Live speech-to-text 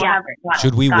have.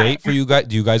 Should we wait for you guys?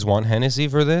 Do you guys want Hennessy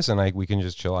for this? And we can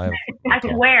just chill. I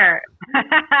swear.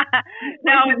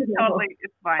 No,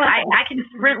 it's fine. I can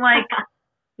sprint like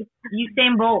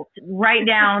Usain Bolt right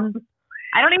down.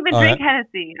 I don't even drink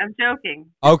Hennessy. I'm joking.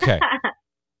 Okay.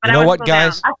 You know what,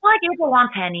 guys? I feel like April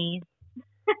wants Henny.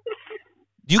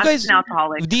 Do you guys an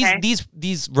alcoholic,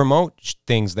 these remote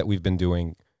things that we've been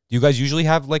doing? Do you guys usually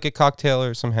have like a cocktail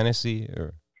or some Hennessy?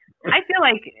 Or I feel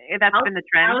like that's been the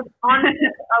trend. I was on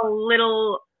a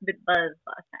little bit buzzed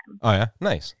last time. Oh yeah,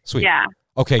 nice, sweet. Yeah.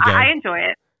 Okay, gang. I enjoy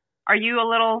it. Are you a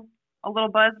little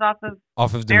buzzed off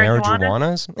of the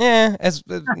marijuanas? Yeah, as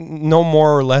no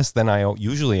more or less than I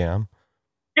usually am.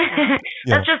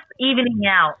 That's just evening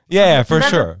out. Yeah, for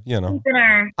sure. You know,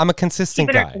 I'm a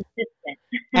consistent guy. Consistent.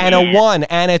 And a 1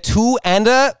 and a 2 and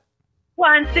a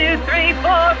 1, 2, 3, 4.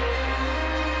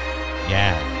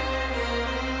 Yeah.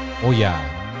 Oh yeah.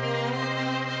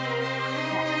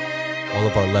 All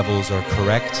of our levels are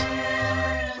correct.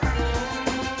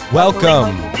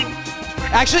 Welcome.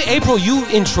 Actually, April, you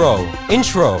intro.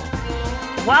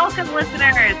 Welcome,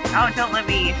 listeners. Oh, don't let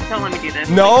me do this.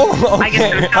 No?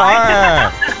 Okay. All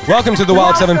right. Welcome to the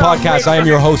Wild 7 Podcast. I am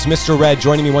your host, Mr. Red.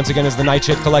 Joining me once again is the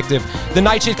Nightshade Collective. The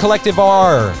Nightshade Collective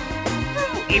are...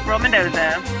 April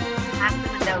Mendoza.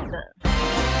 Ashley Mendoza.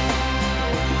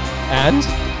 And?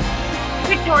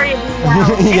 Victoria.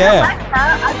 Yeah. Alexa,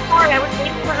 I'm sorry. I was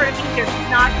waiting for her to be here. She's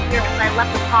not here. And I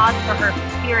left a pause for her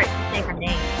spirit to say her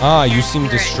name. Ah, you seem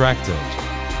distracted.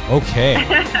 Okay.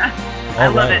 I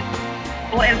love it.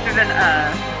 We'll insert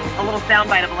a little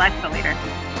soundbite of Alexa later,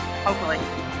 hopefully.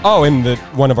 Oh, in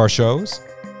one of our shows?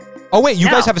 Oh, wait, you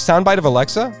guys have a soundbite of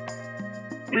Alexa?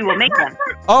 We will make one.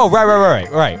 Oh,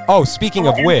 right. Oh, speaking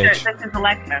of which, this is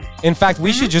Alexa. In fact,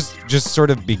 we should just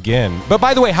sort of begin. But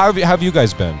by the way, how have you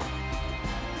guys been?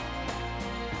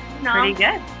 Pretty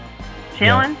good.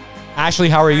 Chilling. Yeah. Ashley,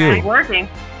 how are you? Working.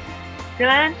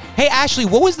 Good. Hey, Ashley,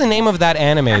 what was the name of that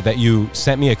anime that you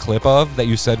sent me a clip of that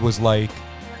you said was like...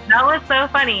 That was so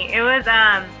funny. It was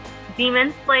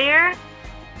Demon Slayer.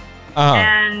 Uh-huh.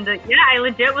 And yeah, I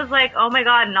legit was like, oh my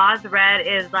god, Nas Red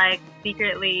is like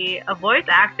secretly a voice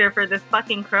actor for this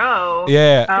fucking crow.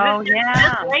 Yeah. Oh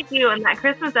yeah. Just like you in that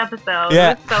Christmas episode.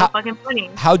 Yeah. It was so fucking funny.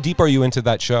 How deep are you into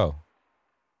that show?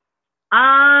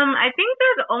 I think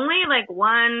there's only like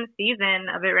one season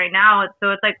of it right now.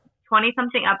 So it's like 20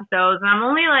 something episodes and I'm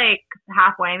only like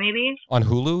halfway maybe. On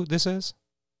Hulu this is?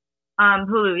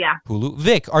 Hulu, yeah. Hulu.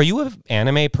 Vic, are you an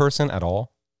anime person at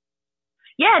all?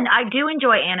 Yeah, I do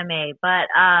enjoy anime, but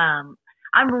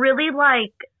I'm really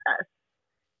like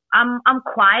I'm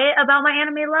quiet about my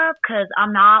anime love because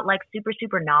I'm not like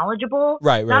super knowledgeable.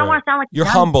 Right. So I don't want to sound like you're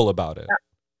humble about it.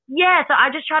 Yeah, so I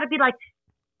just try to be like,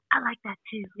 I like that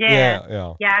too. Yeah.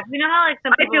 Yeah, you know how like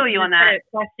some people feel you on that.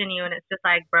 question you and it's just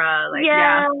like, bruh, like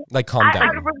like calm down. I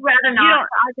would rather not.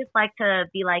 I just like to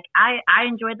be like, I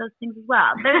enjoyed those things as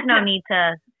well. There's no need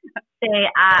to say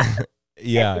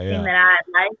everything that I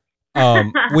like.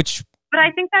 Which, but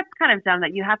I think that's kind of dumb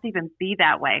that you have to even be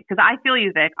that way. Because I feel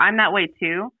you, Vic. I'm that way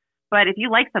too. But if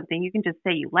you like something, you can just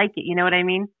say you like it. You know what I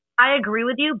mean? I agree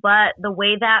with you. But the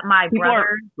way that my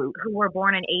brothers who were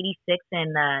born in '86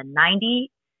 and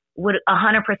 '90 would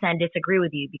 100% disagree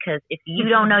with you because if you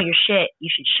don't know your shit, you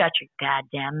should shut your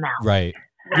goddamn mouth. Right.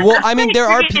 Well, I mean, there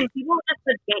are people just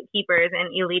put gatekeepers and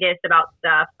elitist about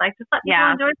stuff. Like, just let people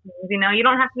enjoy things. You know, you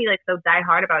don't have to be like so die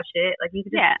hard about shit. Like, you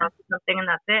can just talk to something and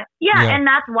that's it. Yeah, and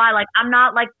that's why, like, I'm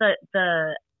not like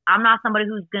I'm not somebody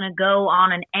who's gonna go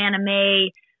on an anime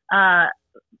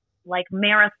like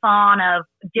marathon of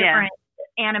different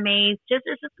animes.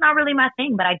 It's just not really my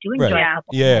thing. But I do enjoy a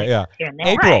couple things here and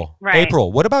there.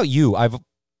 April, what about you? I've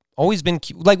always been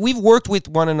like we've worked with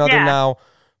one another now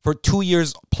for 2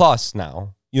 years plus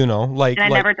now, you know, like.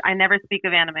 And I never speak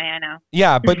of anime. I know.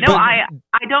 Yeah, but I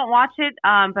don't watch it.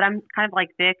 But I'm kind of like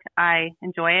Vic. I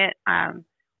enjoy it.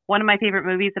 One of my favorite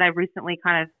movies that I recently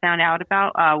kind of found out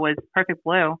about was Perfect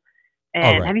Blue.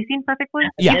 And have you seen Perfect Blue?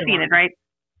 Yeah, you've seen it, right?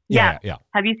 Yeah.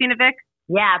 Have you seen it, Vic?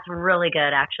 Yeah, it's really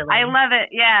good, actually. I love it.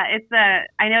 Yeah, it's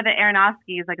I know that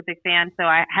Aronofsky is like a big fan, so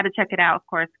I had to check it out, of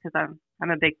course, because I'm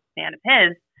a big fan of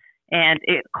his, and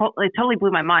it totally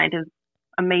blew my mind. It was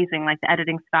amazing, like the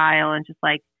editing style and just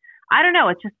like I don't know,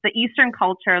 it's just the Eastern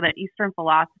culture, that Eastern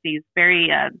philosophy is very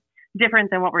different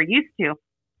than what we're used to.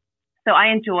 So I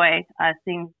enjoy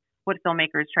seeing what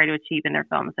filmmakers try to achieve in their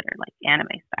films that are like anime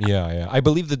style. Yeah. I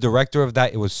believe the director of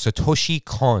that, it was Satoshi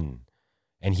Kon.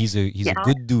 And he's a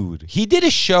good dude. He did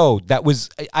a show that was,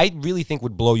 I really think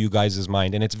would blow you guys'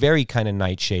 mind. And it's very kind of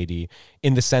Nightshady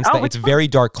in the sense that it's very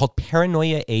dark, called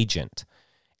Paranoia Agent.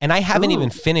 And I haven't even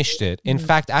finished it. In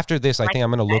fact, after this, I think I'm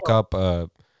going to look up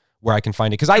where I can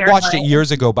find it, because I watched it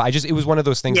years ago, but it was one of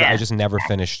those things that I just never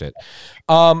finished it.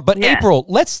 But April,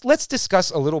 let's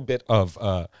discuss a little bit of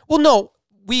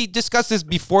we discussed this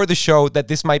before the show, that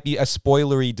this might be a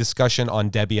spoilery discussion on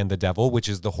Debbie and the Devil, which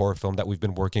is the horror film that we've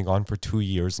been working on for 2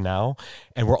 years now,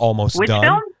 and we're almost done. Which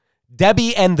film?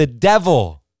 Debbie and the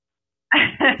Devil.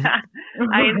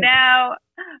 I know.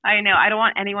 I don't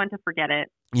want anyone to forget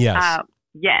it. Yes.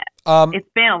 It's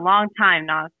been a long time,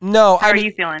 Nas. No, How are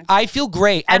you feeling? I feel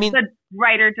great. As the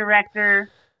writer, director,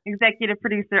 executive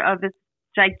producer of this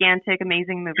gigantic,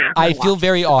 amazing movie. I feel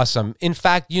very awesome. In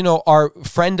fact, our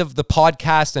friend of the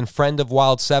podcast and friend of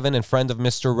Wild 7 and friend of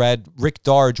Mr. Red, Rick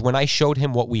Darge, when I showed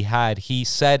him what we had, he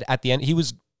said at the end, he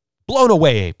was blown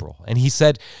away, April. And he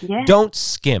said, don't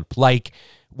skimp. Like,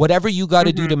 whatever you got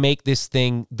to do to make this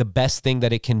thing the best thing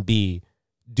that it can be,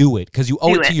 do it. Because you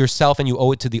owe it to yourself and you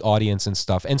owe it to the audience and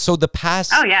stuff. And so the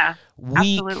past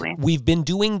week, we've been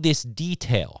doing this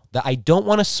detail that I don't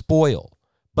want to spoil.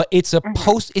 But it's a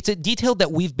it's a detail that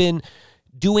we've been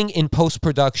doing in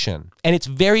post-production. And it's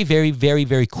very, very, very,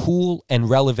 very cool and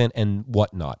relevant and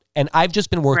whatnot. And I've just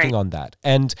been working on that.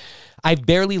 And I've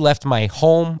barely left my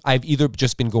home. I've either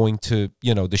just been going to,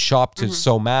 the shop to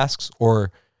sew masks,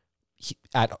 or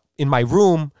in my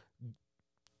room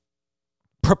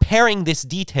preparing this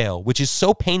detail, which is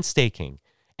so painstaking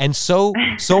and so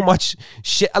much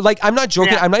shit. Like, I'm not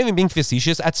joking. I'm not even being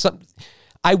facetious. I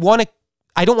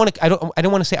don't want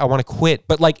to say I want to quit,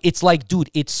 but like, it's like, dude,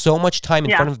 it's so much time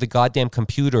in front of the goddamn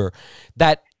computer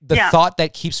that the thought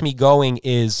that keeps me going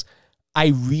is,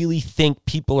 I really think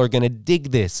people are going to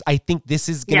dig this. I think this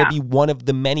is going to be one of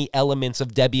the many elements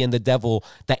of Debbie and the Devil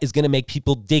that is going to make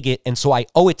people dig it. And so I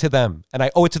owe it to them, and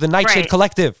I owe it to the Nightshade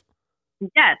Collective.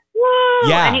 Yes. Woo!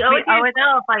 Yeah. And you owe it to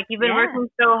yourself. Like, you've been working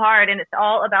so hard, and it's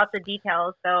all about the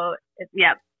details. So it's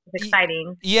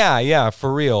exciting. Yeah,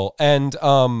 for real. And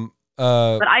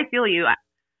but I feel you.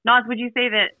 Nas, would you say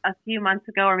that a few months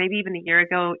ago, or maybe even a year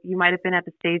ago, you might have been at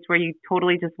the stage where you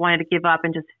totally just wanted to give up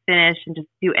and just finish and just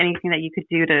do anything that you could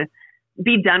do to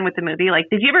be done with the movie? Like,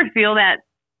 did you ever feel that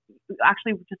you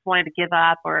actually just wanted to give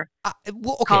up or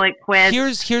call it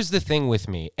quits? Here's the thing with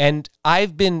me, and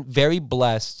I've been very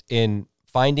blessed in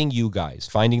finding you guys,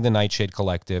 finding the Nightshade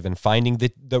Collective, and finding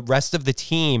the rest of the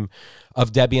team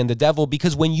of Debbie and the Devil,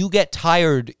 because when you get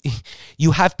tired,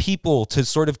 you have people to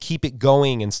sort of keep it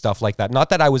going and stuff like that. Not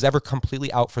that I was ever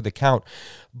completely out for the count,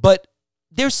 but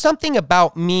there's something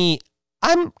about me.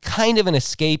 I'm kind of an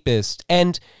escapist,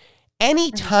 and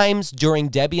any times during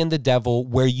Debbie and the Devil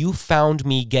where you found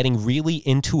me getting really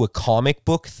into a comic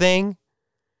book thing,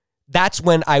 that's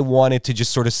when I wanted to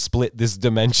just sort of split this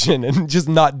dimension and just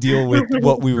not deal with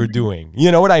what we were doing.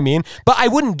 You know what I mean? But I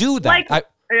wouldn't do that.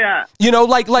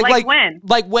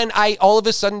 Like when I all of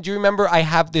a sudden, do you remember I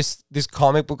have this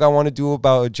comic book I want to do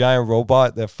about a giant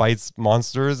robot that fights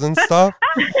monsters and stuff?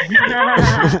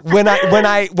 when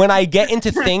I get into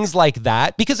things like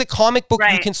that, because a comic book,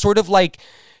 you can sort of like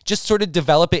just sort of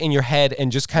develop it in your head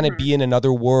and just kind of be in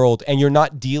another world, and you're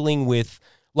not dealing with,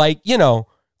 like,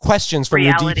 questions from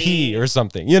reality. Your DP or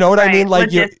something. You know what I mean?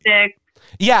 Like logistics.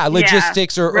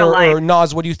 Logistics or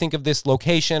Nas, what do you think of this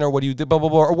location, or what do you do, blah, blah,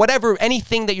 blah, or whatever,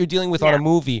 anything that you're dealing with on a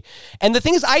movie. And the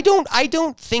thing is, I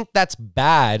don't think that's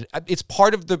bad. It's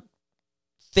part of the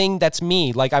thing that's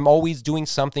me. Like, I'm always doing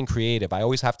something creative. I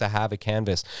always have to have a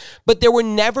canvas. But there were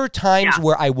never times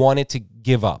where I wanted to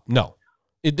give up. No,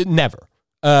 never.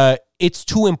 It's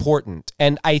too important.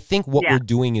 And I think what we're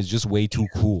doing is just way too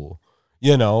cool.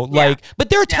 But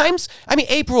there are times, I mean,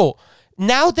 April,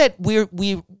 now that we're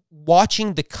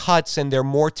watching the cuts and they're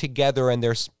more together and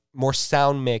there's more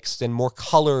sound mixed and more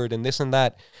colored and this and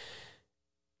that,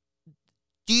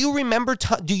 do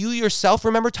you yourself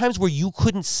remember times where you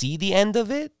couldn't see the end of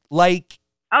it? Like,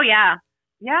 oh yeah,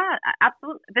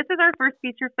 absolutely. This is our first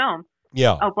feature film.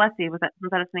 Yeah. Oh, bless you. Was that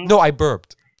his name? No, I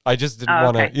burped. I just didn't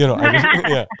want to,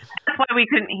 That's why we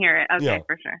couldn't hear it. Okay,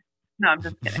 for sure. No, I'm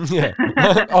just kidding.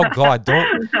 Oh God,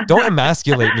 don't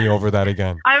emasculate me over that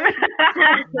again.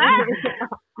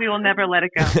 We will never let it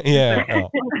go.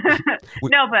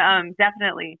 No, but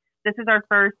definitely, this is our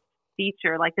first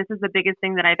feature. Like, this is the biggest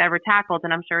thing that I've ever tackled,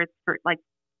 and I'm sure it's for like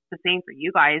the same for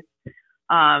you guys.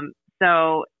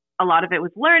 So a lot of it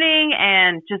was learning,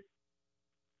 and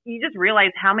you just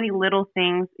realize how many little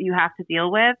things you have to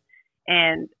deal with,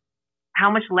 and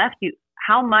how much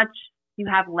you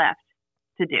have left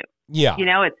to do. Yeah.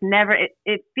 It's never,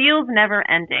 it feels never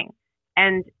ending.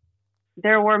 And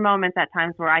there were moments at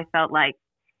times where I felt like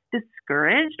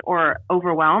discouraged or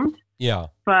overwhelmed. Yeah.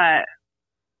 But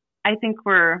I think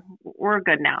we're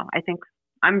good now. I think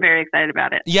I'm very excited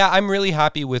about it. Yeah, I'm really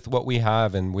happy with what we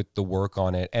have and with the work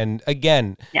on it. And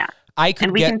again, I could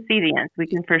and we can see the end. We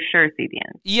can for sure see the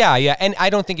end. Yeah. And I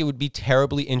don't think it would be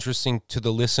terribly interesting to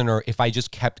the listener if I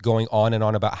just kept going on and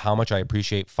on about how much I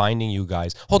appreciate finding you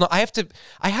guys. Hold on. I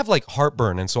have like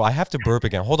heartburn, and so I have to burp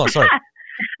again. Hold on. Sorry.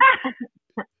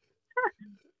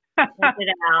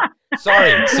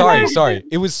 Sorry.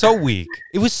 It was so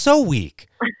weak.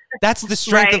 That's the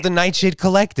strength of the Nightshade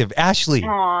Collective. Ashley,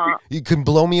 you can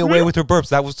blow me away with her burps.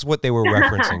 That was what they were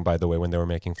referencing, by the way, when they were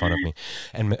making fun of me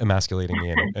and emasculating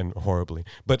me and horribly.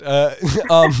 But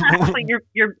actually,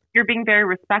 you're being very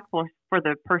respectful for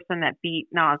the person that beat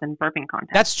Nas in burping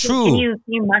contest. That's true. Can you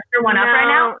muster one up right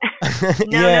now?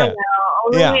 No.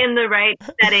 Only in the right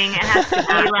setting. It has to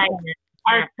be like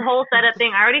our whole setup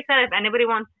thing. I already said if anybody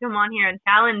wants to come on here and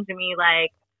challenge me, like,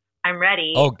 I'm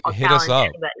ready. Oh, hit us up.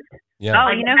 Anybody. Yeah.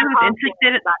 Oh, you know who's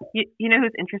interested? You know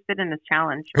who's interested in this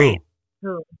challenge, right?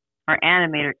 Who? Our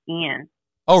animator, Ian.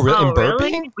 Oh, really? In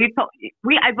Really?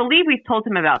 burping? I believe we've told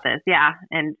him about this. Yeah,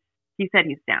 and he said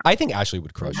he's down. I think Ashley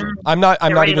would crush it. I'm not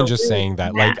even just saying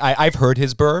that. Yeah. Like I've heard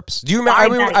his burps. Do you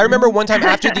remember? I remember one time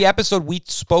after the episode, we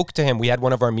spoke to him. We had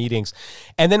one of our meetings,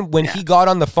 and then when he got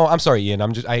on the phone, I'm sorry, Ian.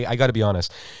 I got to be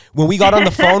honest. When we got on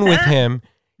the phone with him,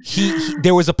 he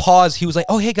there was a pause. He was like,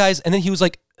 "Oh, hey guys," and then he was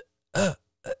like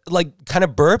kind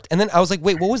of burped, and then I was like,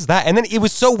 wait, what was that? And then it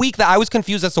was so weak that I was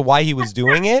confused as to why he was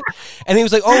doing it. And he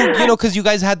was like, oh, because you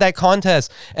guys had that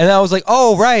contest. And I was like,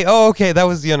 oh, right, oh, okay, that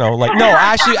was, like, no,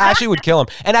 Ashley would kill him.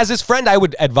 And as his friend, I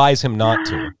would advise him not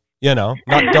to,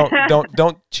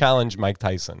 don't challenge Mike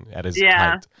Tyson at his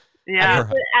height. Yeah.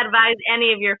 Advise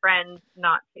any of your friends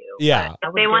not to. Yeah.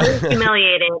 If they want to be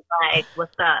humiliated, like,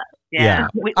 what's up? Yeah.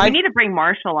 We need to bring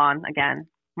Marshall on again.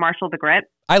 Marshall the Grip.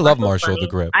 I love Marshall the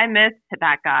Grip. I miss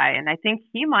that guy, and I think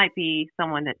he might be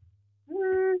someone that.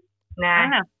 I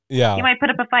don't know. Yeah, he might put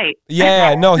up a fight.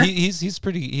 Yeah, no, he's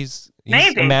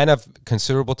a man of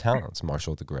considerable talents.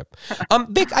 Marshall the Grip.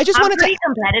 Vic, I just wanted to. I'm pretty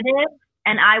competitive,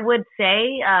 and I would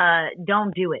say,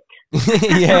 don't do it.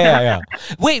 Yeah.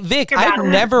 Wait, Vic, I've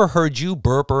never heard you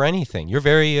burp or anything. You're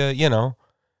very, I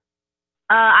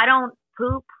don't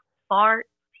poop, fart,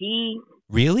 pee.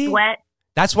 Really? Sweat.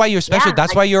 That's why you're special. Yeah,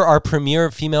 that's why you're our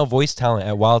premier female voice talent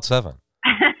at Wild 7.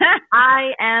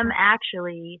 I am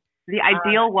actually the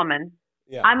ideal woman.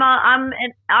 Yeah. I'm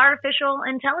an artificial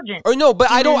intelligence. Or no, but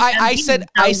I don't. I said.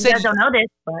 You guys don't know this,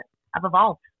 but I've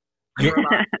evolved.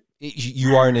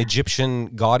 You are an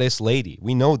Egyptian goddess lady.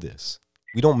 We know this.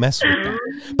 We don't mess with that.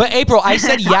 But April, I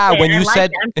said yeah when you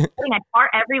said. I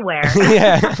fart everywhere.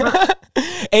 Yeah.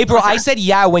 April, I said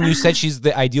yeah when you said she's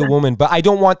the ideal woman, but I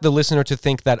don't want the listener to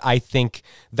think that I think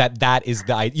that is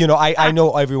the I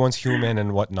know everyone's human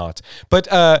and whatnot, but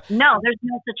no, there's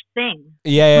no such thing.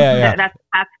 Yeah. That's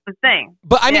the thing.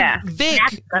 But I mean, Vic,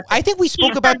 I think we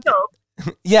spoke about.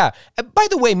 Yeah. By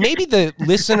the way, maybe the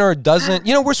listener doesn't,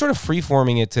 we're sort of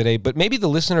free-forming it today, but maybe the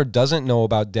listener doesn't know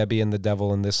about Debbie and the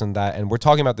Devil and this and that. And we're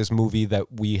talking about this movie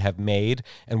that we have made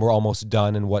and we're almost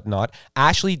done and whatnot.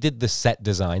 Ashley did the set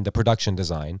design, the production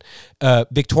design.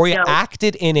 Victoria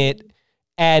acted in it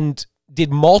and did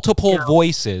multiple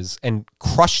voices and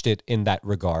crushed it in that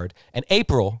regard. And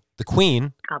April, the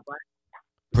queen,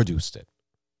 produced it.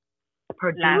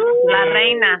 La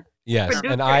reina. Yes,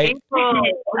 and I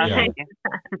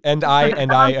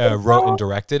wrote and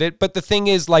directed it. But the thing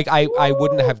is, like, I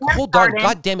wouldn't have. Hold on,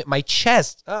 God damn it, my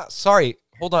chest. Sorry,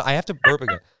 hold on, I have to burp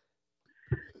again.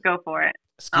 Go for it.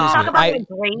 Excuse me. Talk about the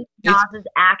great Nas's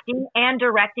acting and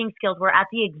directing skills were at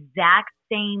the exact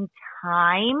same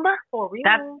time. For real.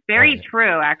 That's very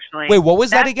true, actually. Wait, what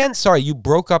was that again? Sorry, you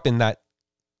broke up in that.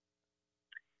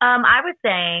 I was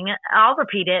saying, I'll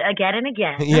repeat it again and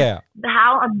again. Yeah.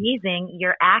 How amazing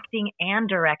your acting and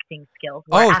directing skills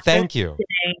were at thank the you.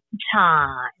 same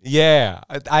time. Yeah,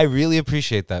 I really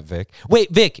appreciate that, Vic. Wait,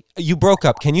 Vic, you broke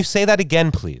up. Can you say that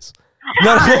again, please?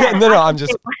 No, I'm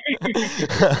just.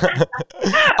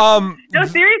 No,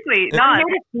 seriously, I'm here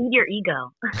to feed your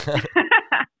ego.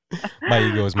 My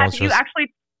ego is monstrous.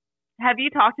 Have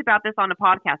you talked about this on a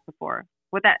podcast before?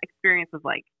 What that experience was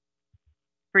like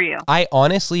for you? I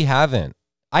honestly haven't.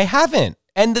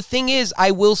 And the thing is,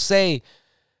 I will say,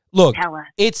 look,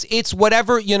 it's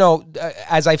whatever,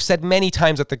 as I've said many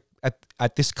times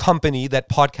at this company, that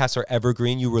podcasts are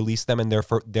evergreen. You release them and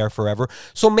they're forever.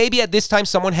 So maybe at this time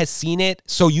someone has seen it,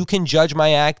 so you can judge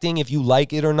my acting if you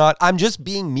like it or not. I'm just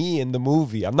being me in the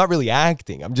movie. I'm not really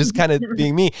acting. I'm just kind of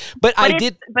being me. But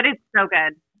it's so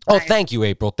good. Oh, thank you,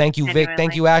 April. Thank you, Vic.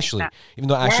 Thank you, Ashley. Even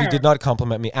though Ashley did not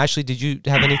compliment me. Ashley, did you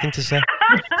have anything to say?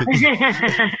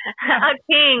 A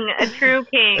king, a true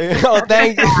king. Oh,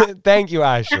 thank you,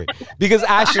 Ashley. Because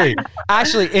Ashley,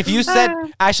 if you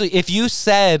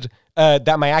said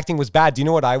that my acting was bad, do you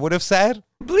know what I would have said?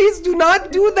 Please do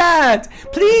not do that.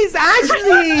 Please,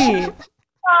 Ashley.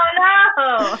 Oh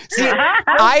no! See, I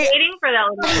was waiting for that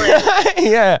little clip.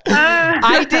 Yeah,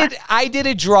 I did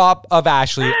a drop of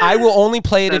Ashley. I will only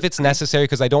play it if it's necessary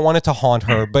because I don't want it to haunt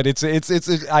her. But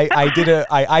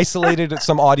I isolated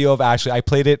some audio of Ashley. I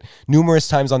played it numerous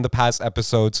times on the past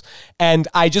episodes, and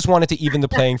I just wanted to even the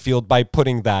playing field by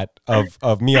putting that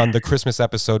of me on the Christmas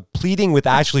episode, pleading with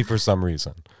Ashley for some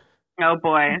reason. Oh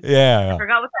boy. Yeah. I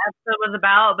forgot what the episode was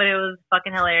about, but it was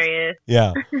fucking hilarious.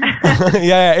 Yeah.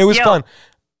 Yeah, it was fun.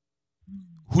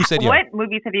 Who said What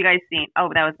movies have you guys seen? Oh,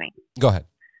 that was me. Go ahead.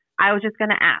 I was just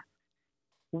going to ask,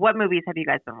 what movies have you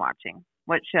guys been watching?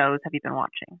 What shows have you been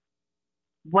watching?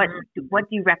 What do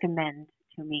you recommend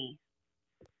to me?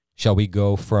 Shall we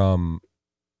go from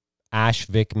Ash,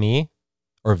 Vic, me?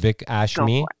 Or Vic, Ash, Go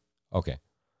me? for Okay.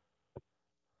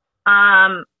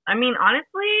 I mean,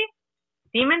 honestly,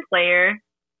 Demon Slayer,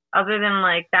 other than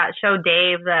like that show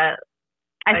Dave that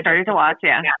I started to watch,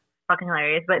 yeah. Fucking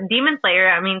hilarious. But Demon Slayer,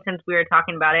 I mean, since we were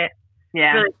talking about it,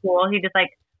 Yeah. it's really cool. He just like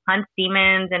hunts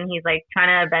demons and he's like trying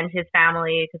to avenge his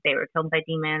family because they were killed by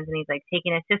demons, and he's like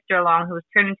taking his sister along who was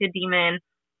turned into a demon.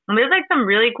 And there's like some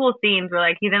really cool scenes where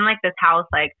like he's in like this house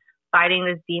like fighting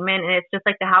this demon, and it's just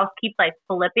like the house keeps like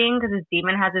flipping because this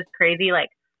demon has this crazy like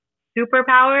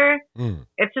superpower.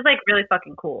 It's just like really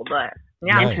fucking cool. But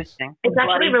yeah, Nice. Interesting. It's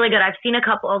actually really good. I've seen a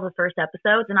couple of the first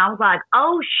episodes, and I was like,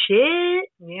 "Oh shit!"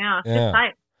 yeah, it's Yeah. just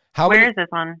hype. Where is this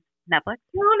on Netflix?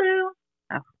 Hulu.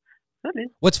 Oh, Hulu.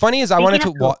 What's funny is I wanted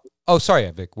to watch. Oh,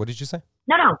 sorry, Vic. What did you say?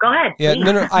 No, go ahead. Yeah, please.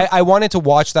 no. I wanted to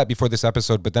watch that before this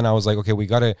episode, but then I was like, okay, we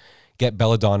got to get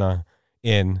Belladonna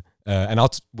in, and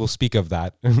we'll speak of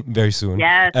that very soon.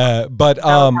 Yes. But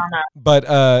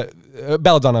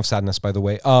Belladonna of Sadness, by the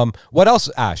way. What else,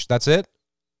 Ash? That's it?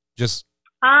 Just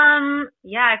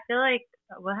Yeah, I feel like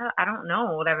I don't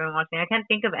know what I've been watching. I can't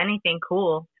think of anything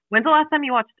cool. When's the last time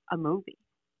you watched a movie?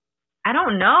 I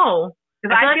don't know.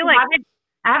 Because I feel like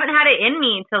I haven't had it in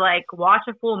me to like watch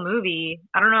a full movie.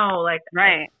 I don't know, like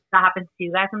right. that happens to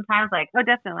you guys sometimes. Like, Oh,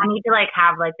 definitely. I need to like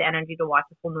have like the energy to watch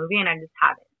a full movie, and I just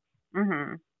haven't.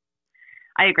 Mm-hmm.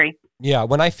 I agree. yeah.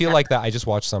 When I feel like that, I just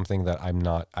watch something that I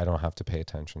don't have to pay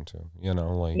attention to. You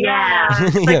know, like Yeah,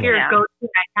 it's You like know. your Yeah. go-to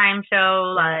nighttime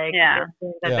show, like Yeah.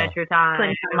 Adventure Time,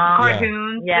 Clinton Mom.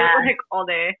 cartoons, Yeah. like all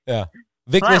day.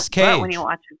 Vickless But Cage. when you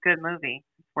watch a good movie,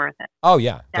 it's worth it. Oh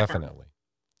yeah, Definitely.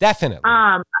 definitely.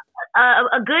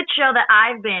 A good show that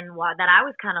I've been that I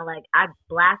was kind of like I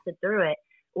blasted through it.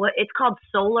 It's called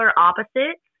Solar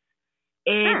Opposites.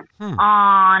 It's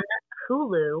on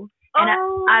Hulu, and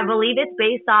I believe it's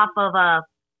based off of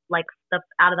like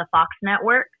out of the Fox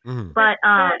network. Mhm. But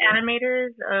The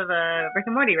animators of Rick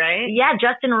and Morty, right? yeah,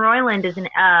 Justin Roiland is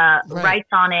writes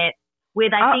on it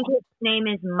with I think his name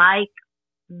is Mike.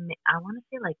 I want to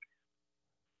say like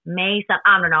May.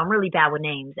 I don't know. I'm really bad with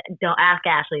names. Don't ask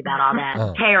Ashley about all that.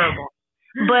 Oh. Terrible.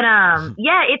 But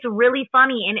yeah, it's really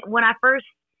funny. And when I first,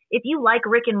 if you like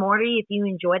Rick and Morty, if you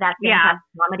enjoy that same type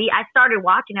of comedy, I started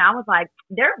watching it. I was like,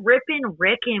 they're ripping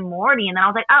Rick and Morty, and then I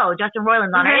was like, oh, Justin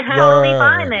Roiland's on it. It's totally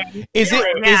fine then. Is it?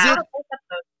 Yeah. Is it?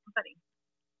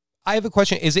 I have a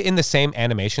question. Is it in the same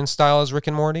animation style as Rick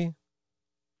and Morty?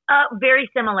 Very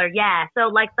similar, yeah. So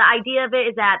like the idea of it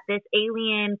is that this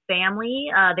alien family,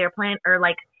 their planet, or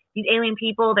like these alien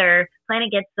people, their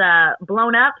planet gets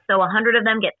blown up. So 100 of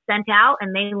them get sent out,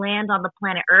 and they land on the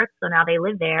planet Earth. So now they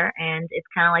live there, and it's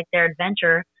kind of like their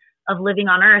adventure of living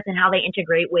on Earth and how they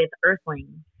integrate with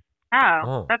Earthlings.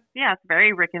 Oh, it's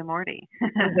very Rick and Morty.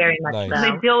 Very much Nice. so.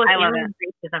 They deal with I love alien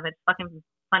racism. It's fucking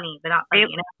funny, but not funny.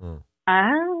 You know?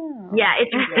 Oh. Yeah,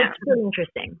 it's really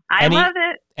interesting. I love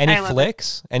it. Any I love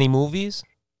flicks? Any movies?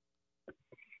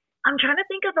 I'm trying to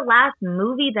think of the last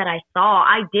movie that I saw.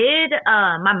 I did.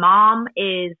 My mom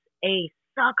is a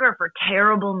sucker for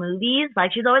terrible movies.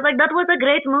 Like she's always like, "That was a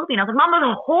great movie," and I was like, "Mom, it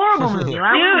was a horrible movie."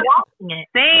 I was watching it.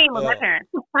 Same with my parents.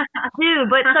 Dude,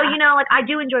 but so you know, like I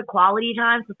do enjoy quality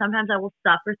time. So sometimes I will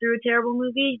suffer through a terrible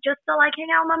movie just to like hang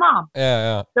out with my mom.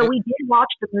 Yeah. So we did watch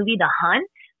the movie The Hunt.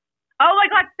 Oh my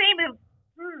God, same.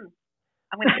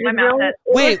 I'm gonna keep my mouth shut.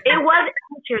 Wait. It was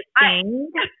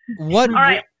interesting. What? All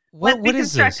right. What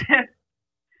is this?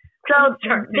 So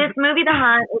this movie, The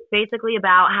Hunt, is basically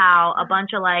about how a bunch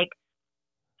of like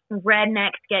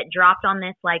rednecks get dropped on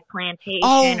this like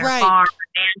plantation or farm or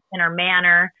mansion or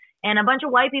manor, and a bunch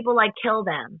of white people like kill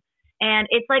them. And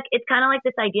it's kind of like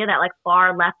this idea that like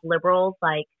far left liberals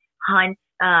like hunt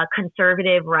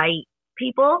conservative right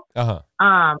people.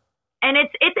 And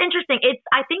it's interesting. It's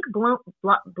I think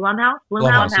Blumhouse.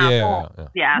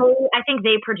 Yeah. I think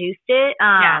they produced it.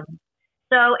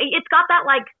 So it's got that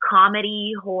like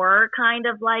comedy horror kind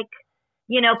of like,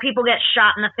 people get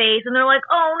shot in the face and they're like,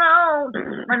 oh no,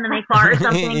 and then they fart or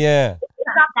something. Yeah.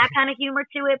 It's got that kind of humor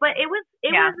to it, but it was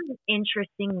an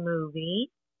interesting movie.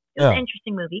 It was an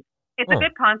interesting movie. It's a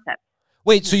good concept.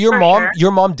 Wait, so your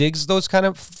mom digs those kind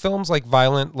of films, like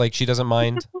violent, like she doesn't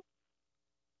mind?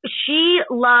 She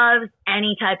loves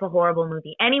any type of horrible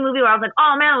movie. Any movie where I was like,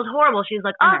 oh man, it was horrible. She's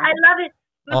like, oh, I love it.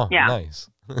 Oh, nice.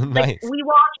 Nice. Like, we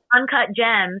watched Uncut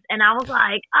Gems, and I was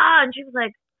like, and she was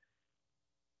like,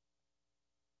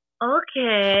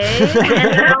 okay.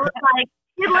 And I was like,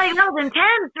 that was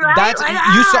intense, right? That's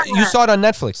like, you saw it on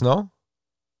Netflix, no?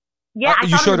 Yeah, I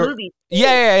saw the movie.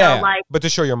 Yeah. So, like, but to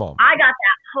show your mom. I got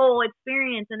that whole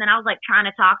experience, and then I was like trying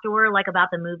to talk to her like about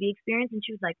the movie experience, and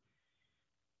she was like,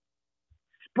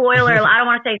 spoiler, I don't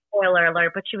want to say spoiler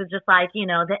alert, but she was just like,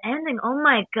 the ending, oh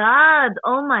my God.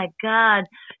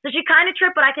 So she kind of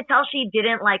tripped, but I could tell she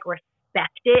didn't like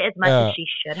respect it as much as she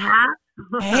should have.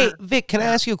 Hey, Vic, can I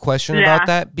ask you a question about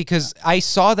that? Because I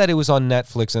saw that it was on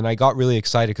Netflix and I got really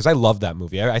excited because I love that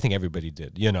movie. I think everybody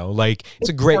did, like it's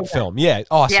a great film. Yeah,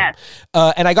 awesome. Yes.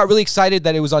 And I got really excited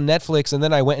that it was on Netflix, and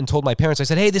then I went and told my parents, I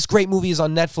said, hey, this great movie is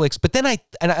on Netflix. But then I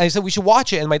said, we should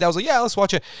watch it. And my dad was like, yeah, let's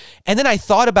watch it. And then I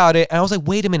thought about it and I was like,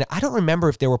 wait a minute. I don't remember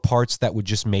if there were parts that would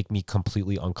just make me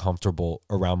completely uncomfortable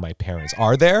around my parents.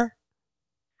 Are there?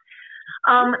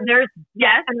 There's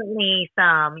definitely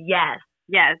some, yes,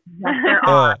 there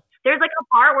are. There's like a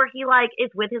part where he like is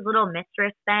with his little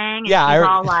mistress thing, and he's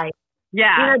all like, doing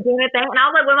a thing, and I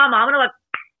was like with my mom, and I'm like,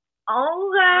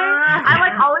 okay. I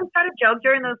like always try to joke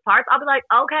during those parts. I'll be like,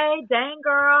 okay, dang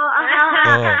girl,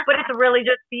 but it's really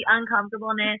just the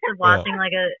uncomfortableness of watching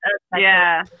like a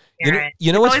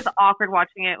you know it's always awkward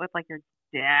watching it with like your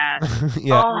dad.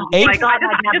 April, like, I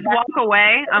just walk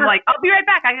away. I'm like, I'll be right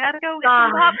back. I gotta go get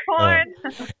some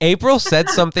popcorn. April said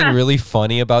something really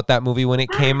funny about that movie when it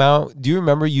came out. Do you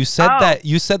remember? You said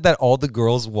that all the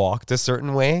girls walked a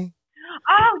certain way.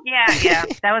 Oh yeah.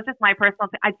 That was just my personal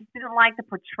thing. I just didn't like the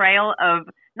portrayal of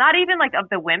not even like of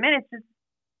the women. It's just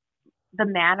the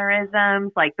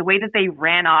mannerisms, like the way that they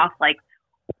ran off, like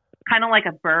kind of like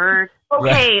a bird.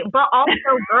 Okay, but also,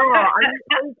 girl,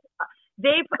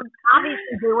 they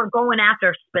were going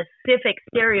after specific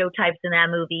stereotypes in that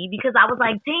movie because I was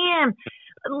like, damn,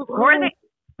 were they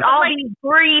all these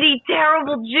greedy,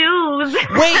 terrible Jews?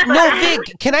 Wait, no,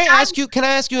 Vic, can I ask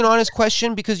you an honest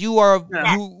question? Because you were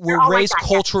raised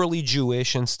culturally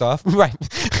Jewish and stuff. Right.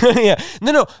 Yeah.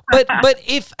 No. But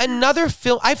if another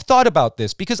film, I've thought about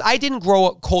this because I didn't grow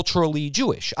up culturally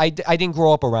Jewish. I didn't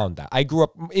grow up around that. I grew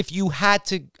up,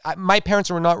 my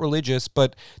parents were not religious,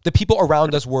 but the people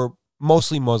around us were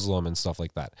mostly Muslim and stuff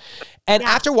like that. And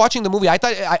after watching the movie, I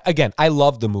thought, I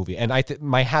love the movie. And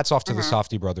my hat's off to the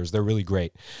Safdie brothers. They're really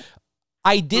great.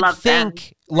 I did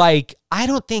think, I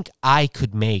don't think I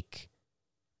could make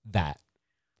that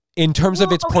in terms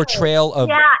of its portrayal of...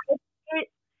 Yeah,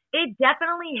 it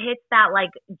definitely hits that,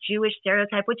 like, Jewish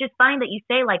stereotype, which is funny that you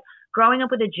say, like, growing up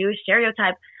with a Jewish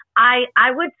stereotype. I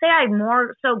would say I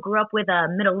more so grew up with a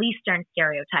Middle Eastern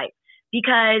stereotype.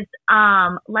 Because,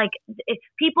 if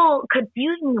people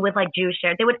confuse me with like Jewish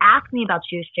stereotypes, they would ask me about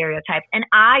Jewish stereotypes, and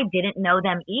I didn't know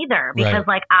them either because,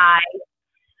 I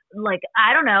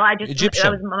don't know, I just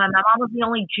Egyptian. My mom was the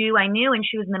only Jew I knew, and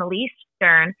she was Middle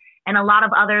Eastern, and a lot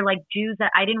of other like Jews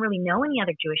that I didn't really know any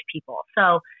other Jewish people.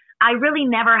 So I really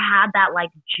never had that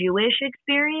like Jewish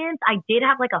experience. I did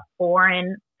have like a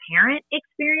foreign parent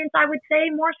experience, I would say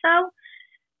more so,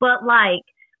 but like.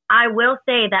 I will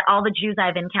say that all the Jews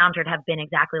I've encountered have been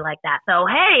exactly like that. So,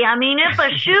 hey, I mean, if a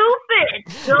shoe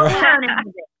fits, go turn into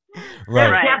it.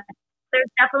 There's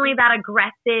definitely that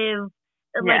aggressive,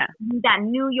 that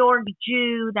New York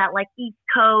Jew, that like East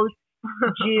Coast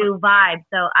Jew vibe.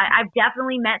 So I've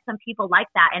definitely met some people like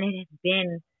that, and it has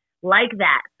been like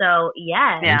that. So,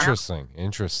 yeah. Interesting.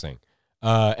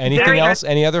 Anything else?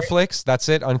 Any other flicks? That's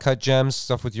it? Uncut Gems,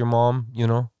 stuff with your mom,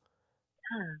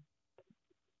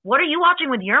 What are you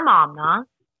watching with your mom,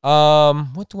 Nah?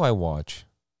 What do I watch?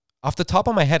 Off the top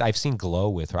of my head, I've seen Glow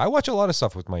with her. I watch a lot of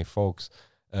stuff with my folks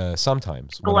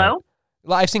sometimes. Glow?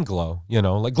 I've seen Glow,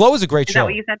 like Glow is a great show. Is that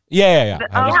what you said? Yeah.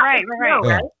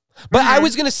 Right. But I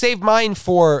was going to save mine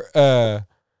for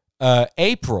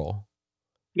April.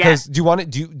 Because do you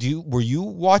want to were you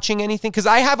watching anything? Because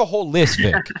I have a whole list,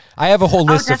 Vic. I have a whole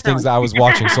list of things that I was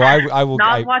watching. So I will.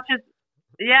 Not watches.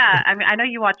 Yeah, I mean, I know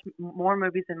you watch more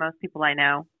movies than most people I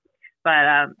know,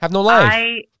 but have no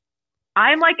life.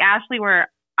 I'm like Ashley, where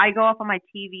I go off on my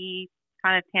TV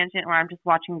kind of tangent, where I'm just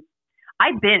watching.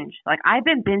 I binge. Like, I've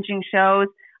been binging shows.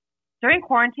 During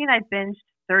quarantine, I binged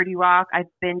 30 Rock. I've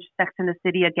binged Sex and the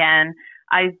City again.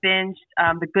 I've binged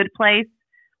The Good Place.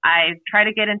 I've tried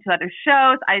to get into other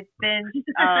shows. I've binged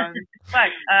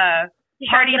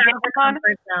Party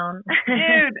Marathon.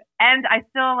 Dude. And I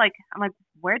still, like, I'm like,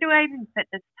 where do I even fit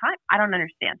this time? I don't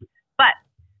understand. But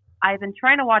I've been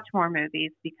trying to watch more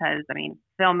movies because, I mean,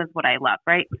 film is what I love,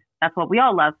 right? That's what we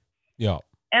all love. Yeah.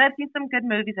 And I've seen some good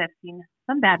movies. I've seen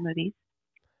some bad movies.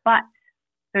 But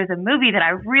there's a movie that I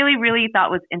really, really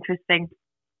thought was interesting,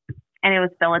 and it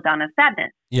was Belladonna of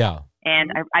Sadness. Yeah.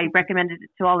 And I recommended it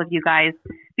to all of you guys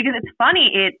because it's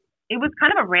funny. It was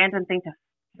kind of a random thing to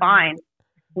find.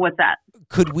 What's that?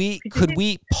 Could we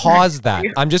pause that?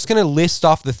 I'm just gonna list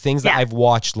off the things that I've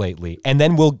watched lately, and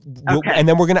then we're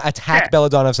gonna attack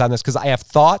Belladonna of Sadness because I have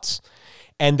thoughts,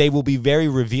 and they will be very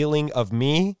revealing of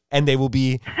me, and they will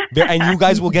be, and you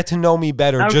guys will get to know me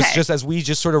better just as we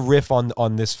just sort of riff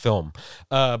on this film.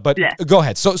 But go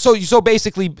ahead. So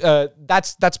basically,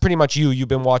 that's pretty much you. You've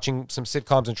been watching some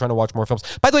sitcoms and trying to watch more films.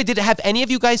 By the way, have any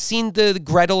of you guys seen the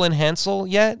Gretel and Hansel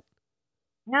yet?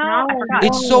 No, I forgot.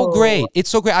 It's so great. It's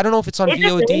so great. I don't know if it's on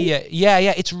VOD yet. Yeah,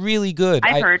 it's really good.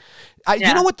 I've heard.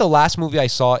 You know what the last movie I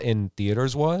saw in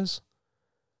theaters was?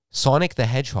 Sonic the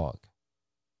Hedgehog.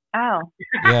 Oh.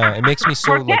 Yeah, it makes me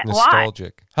so like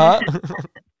nostalgic. Huh?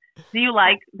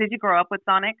 Did you grow up with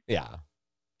Sonic? Yeah.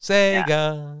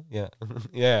 Sega. Yeah.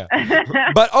 Yeah.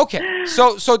 But okay.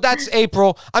 So that's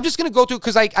April. I'm just going to go through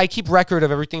because I keep record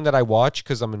of everything that I watch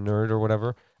because I'm a nerd or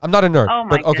whatever. I'm not a nerd. Oh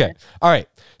my okay. goodness. All right.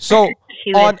 So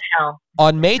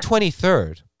on May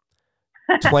 23rd,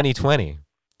 2020,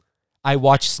 I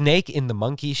watched Snake in the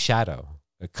Monkey's Shadow,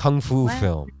 a kung fu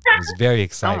film. It was very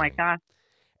exciting. Oh my God.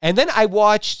 And then I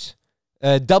watched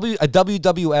a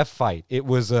WWF fight. It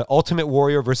was Ultimate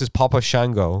Warrior versus Papa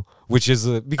Shango, which is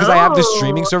because I have this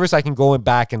streaming service, I can go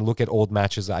back and look at old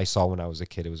matches that I saw when I was a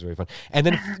kid. It was very fun. And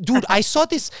then, dude, I saw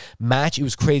this match. It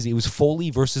was crazy. It was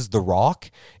Foley versus The Rock,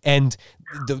 and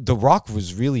the Rock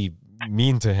was really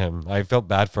mean to him. I felt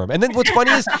bad for him. And then what's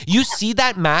funny is you see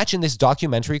that match in this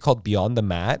documentary called Beyond the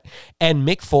Mat, and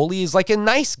Mick Foley is like a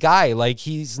nice guy. Like,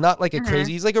 he's not like a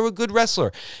crazy, he's like a good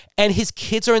wrestler. And his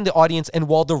kids are in the audience, and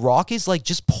while The Rock is like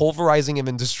just pulverizing him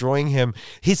and destroying him,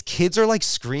 his kids are like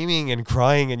screaming and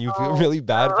crying, and you feel really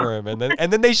bad for him. And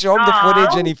then they show him the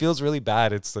footage, and he feels really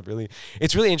bad. It's really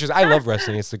interesting. I love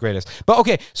wrestling. It's the greatest. But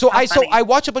okay, so I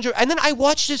watched a bunch of, and then I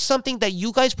watched just something that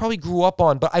you guys probably grew up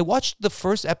on, but I watched the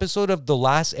first episode of The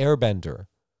Last Airbender.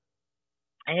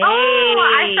 Hey.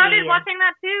 Oh, I started watching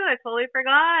that too. I totally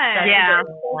forgot. Yeah.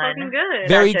 So fucking good.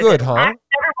 Very good, huh? I've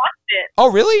never watched it. Oh,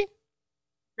 really?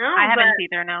 No, I haven't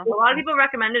either, no. A lot of people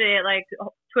recommended it. Like,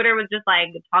 Twitter was just like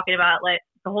talking about, like,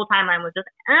 the whole timeline was just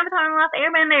Avatar and Last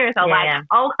Airbender. So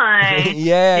okay.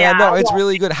 Yeah, no, it's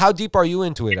really good. How deep are you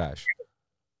into it, Ash?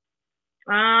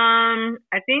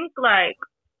 I think like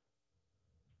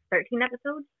 13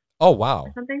 episodes. Oh, wow.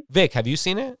 Or something. Vic, have you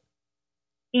seen it?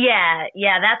 Yeah,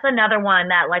 that's another one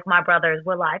that, like, my brothers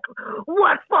were like,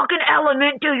 what fucking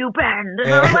element do you bend?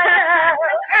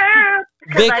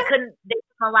 Because they couldn't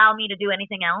allow me to do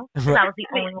anything else. That was the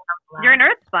only one I was allowed. You're an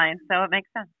Earth spine, so it makes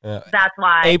sense. That's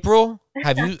why. April,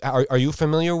 are you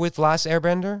familiar with Last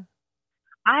Airbender?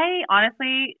 I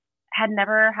honestly had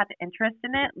never had the interest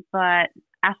in it, but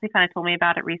Ashley kind of told me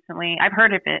about it recently. I've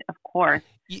heard of it, of course,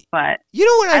 but you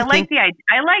know what I like the idea.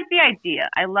 I like the idea.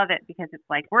 I love it because it's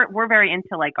like we're very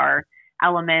into like our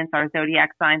elements, our zodiac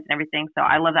signs, and everything. So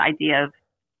I love the idea of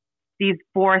these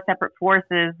four separate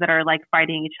forces that are like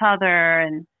fighting each other,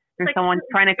 and there's like someone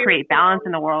trying to create balance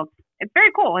in the world. It's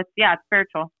very cool. It's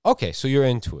spiritual. Okay, so you're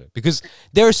into it because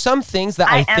there are some things that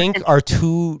I think are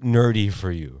too nerdy for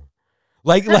you.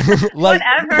 Like,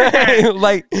 whatever.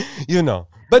 like, you know.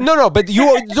 But no, but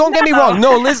you don't get me wrong.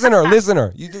 No,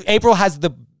 listener. April has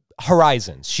the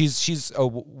horizons. She's a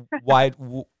wide,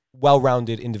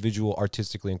 well-rounded individual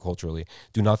artistically and culturally.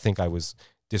 Do not think I was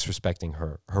disrespecting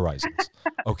her horizons.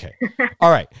 Okay.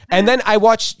 All right. And then I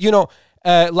watched,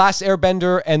 Last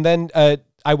Airbender, and then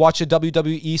I watched a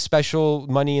WWE special,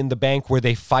 Money in the Bank, where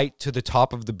they fight to the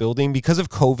top of the building. Because of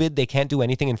COVID, they can't do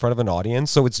anything in front of an audience,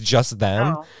 so it's just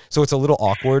them. Oh. So it's a little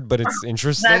awkward, but it's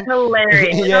interesting. That's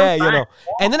hilarious. Yeah,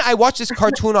 And then I watched this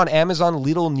cartoon on Amazon,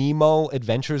 Little Nemo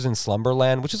Adventures in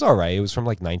Slumberland, which is all right. It was from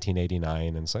like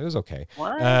 1989, and so it was okay.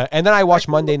 What? And then I watched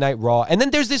Monday Night Raw. And then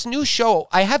there's this new show.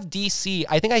 I have DC.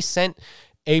 I think I sent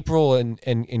April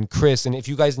and Chris, and if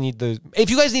you guys need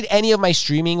any of my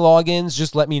streaming logins,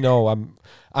 just let me know.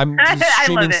 I'm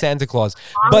streaming Santa Claus.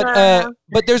 But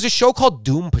there's a show called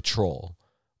Doom Patrol,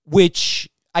 which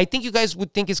I think you guys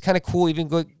would think is kind of cool, even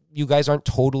you guys aren't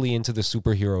totally into the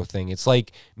superhero thing. It's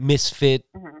like misfit,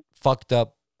 fucked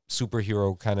up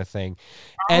superhero kind of thing.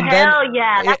 And Hell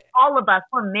yeah, that's all of us.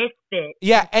 We're misfits.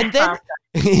 Yeah, and then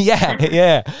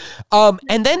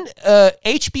and then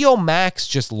HBO Max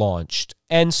just launched,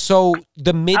 and so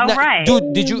the midnight. right.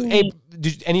 Dude,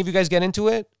 did any of you guys get into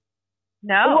it?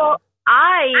 No. Well,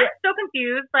 I'm so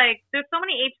confused. Like, there's so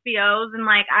many HBOs, and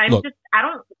like, I don't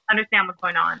understand what's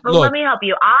going on. Well, let me help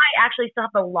you. I actually still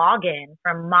have the login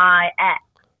from my ex.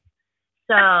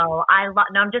 So no,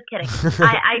 I'm just kidding.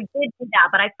 I did do that,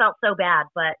 but I felt so bad.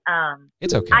 But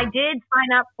it's okay. I did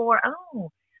sign up for.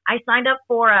 I signed up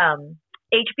for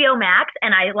HBO Max,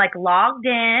 and I like logged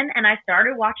in, and I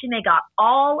started watching. They got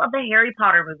all of the Harry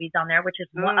Potter movies on there, which is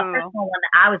a personal one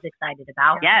that I was excited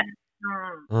about. Yes.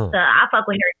 So I fuck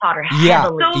with Harry Potter heavily. Yeah.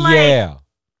 So, like,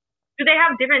 do they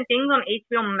have different things on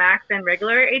HBO Max than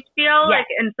regular HBO? Yes. Like,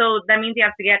 and so that means you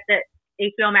have to get the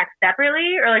HBO Max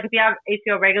separately, or like if you have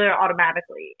HBO regular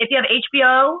automatically? If you have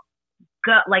HBO, if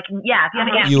you have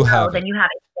HBO, you have then you have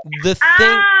it. HBO. The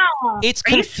thing, it's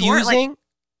confusing.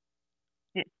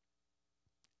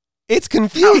 It's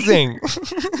confusing.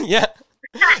 Yeah.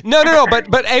 No.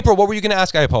 But April, what were you going to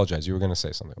ask? I apologize. You were going to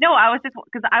say something. No, I was just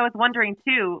because I was wondering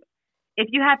too. If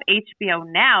you have HBO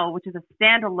Now, which is a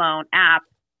standalone app,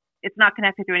 it's not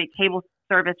connected to any cable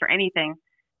service or anything.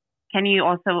 Can you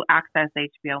also access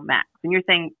HBO Max? And you're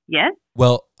saying yes?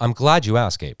 Well, I'm glad you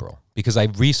asked, April, because I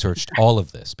researched all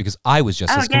of this because I was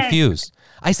just as confused.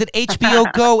 I said HBO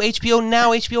Go, HBO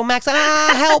Now, HBO Max.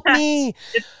 Help me.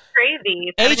 It's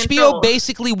crazy. It's HBO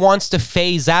basically wants to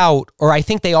phase out, or I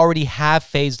think they already have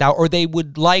phased out, or they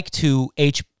would like to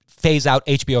phase out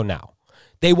HBO Now.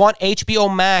 They want HBO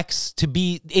Max to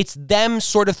be, it's them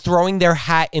sort of throwing their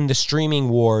hat in the streaming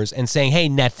wars and saying, hey,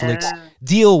 Netflix,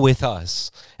 deal with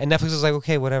us. And Netflix is like,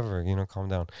 okay, whatever, calm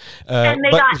down. And they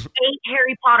got 8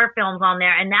 Harry Potter films on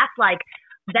there, and that's like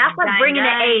bringing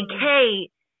the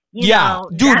AK.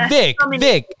 Dude,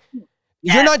 Vic,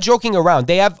 you're not joking around.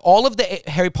 They have all of the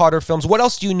Harry Potter films. What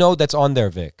else do you know that's on there,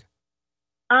 Vic?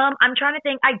 I'm trying to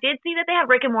think. I did see that they have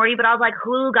Rick and Morty, but I was like,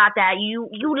 who got that? You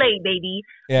late, baby.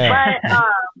 Yeah. But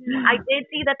I did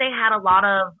see that they had a lot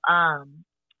of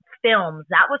films.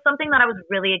 That was something that I was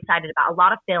really excited about. A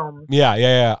lot of films.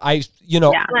 Yeah.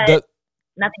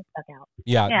 Nothing stuck out.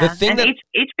 Yeah. The thing that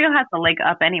HBO has the leg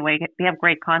up anyway. They have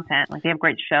great content. Like, they have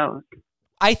great shows.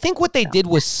 I think what they did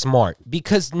was smart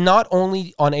because not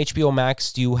only on HBO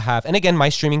Max do you have, and again, my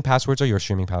streaming passwords are your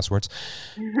streaming passwords.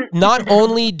 Not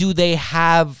only do they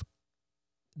have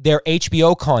their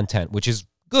HBO content, which is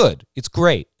good, it's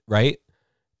great, right?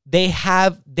 They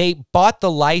bought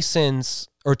the license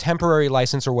or temporary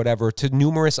license or whatever to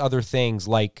numerous other things,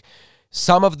 like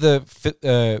some of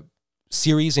the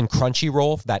series in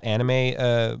Crunchyroll, that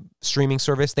anime streaming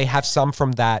service. They have some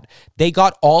from that. They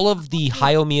got all of the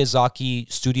Hayao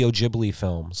Miyazaki Studio Ghibli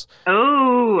films.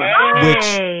 Oh,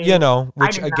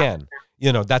 which again,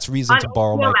 that's reason to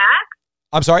borrow my. Max?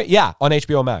 I'm sorry, yeah, on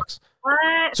HBO Max.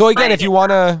 What? So again, if you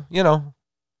want to,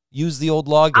 use the old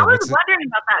login. I was wondering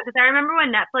about that because I remember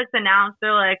when Netflix announced,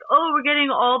 they're like, "Oh, we're getting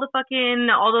all those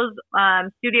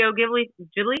Studio Ghibli."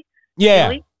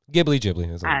 Yeah, Ghibli.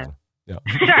 Yeah.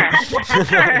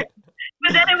 Sure.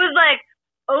 But then it was like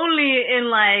only in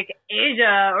like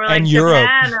Asia or like and Japan Europe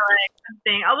or like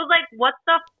something. I was like, what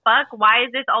the fuck? Why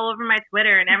is this all over my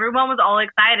Twitter? And everyone was all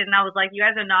excited, and I was like, you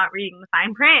guys are not reading the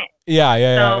fine print. Yeah.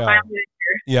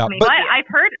 But I've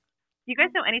heard. Do you guys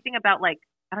know anything about, like,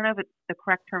 I don't know if the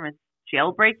correct term is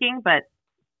jailbreaking, but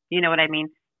you know what I mean?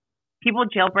 People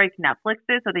jailbreak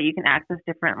Netflixes so that you can access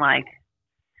different like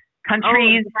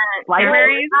countries,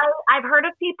 libraries. I've heard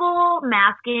of people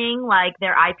masking like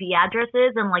their IP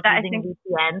addresses and like using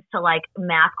VPNs to like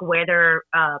mask where they're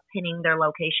pinning their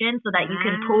location so that you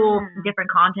can pull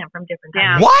different content from different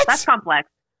countries. What? That's complex.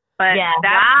 But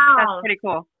that's pretty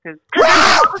cool. There's a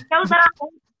lot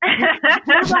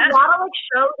of like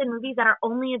shows and movies that are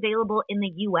only available in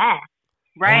the U.S.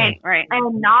 Right.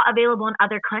 And not available in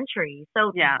other countries.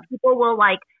 So people will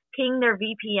like ping their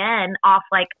VPN off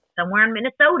like somewhere in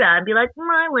Minnesota and be like,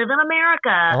 I live in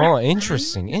America. Oh,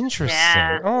 interesting.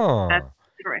 Yeah, oh, that's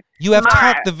great. You have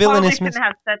taught the villainous. Probably shouldn't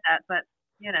have said that, but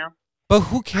But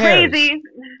who cares? Crazy.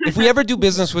 If we ever do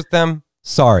business with them,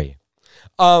 sorry.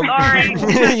 Sorry.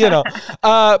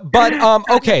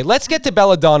 Okay, let's get to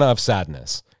Belladonna of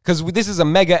Sadness because this is a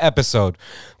mega episode.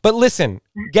 But listen,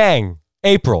 gang,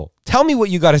 April, tell me what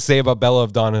you got to say about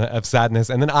Belladonna of Sadness,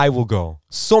 and then I will go.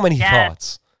 So many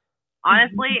thoughts.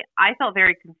 Honestly, I felt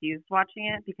very confused watching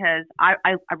it because I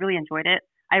really enjoyed it.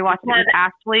 I watched it with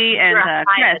Ashley and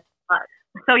Chris.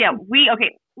 So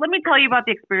let me tell you about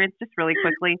the experience just really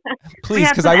quickly. Please,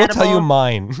 because I will tell you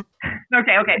mine.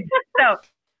 Okay. So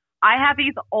I have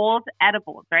these old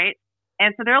edibles, right?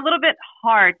 And so they're a little bit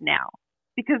hard now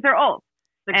because they're old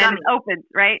and opened,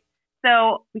 right?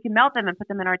 So we can melt them and put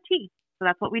them in our tea. So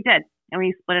that's what we did. And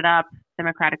we split it up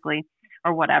democratically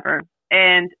or whatever.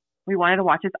 And we wanted to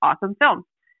watch this awesome film.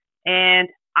 And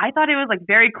I thought it was like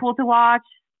very cool to watch.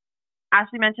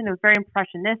 Ashley mentioned it was very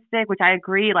impressionistic, which I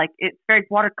agree. Like it's very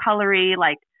watercolory.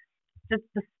 Like just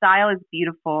the style is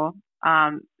beautiful.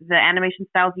 The animation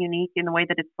style is unique in the way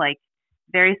that it's like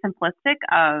very simplistic.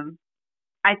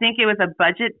 I think it was a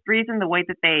budget reason, the way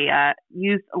that they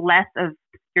used less of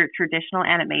your traditional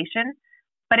animation,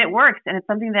 but it works, and it's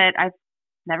something that I've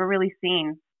never really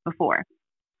seen before.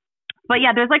 But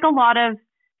yeah, there's like a lot of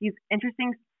these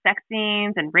interesting sex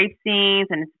scenes and rape scenes,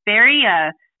 and it's very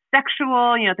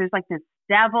sexual. You know, there's like this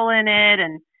devil in it,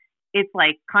 and it's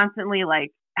like constantly like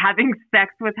having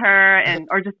sex with her and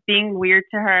or just being weird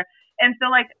to her. And so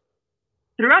like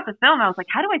throughout the film, I was like,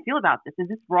 how do I feel about this? Is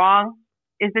this wrong?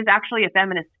 Is this actually a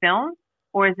feminist film,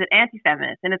 or is it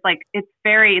anti-feminist? And it's like it's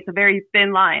a very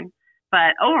thin line.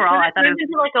 But overall, I thought it was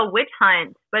into like a witch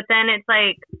hunt. But then it's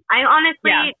like I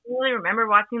honestly don't really remember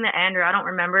watching the end, or I don't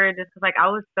remember just because like I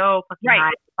was so fucking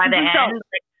hyped by the end.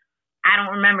 Like, I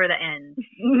don't remember the end,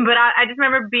 but I just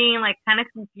remember being like kind of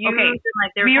confused and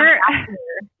like they were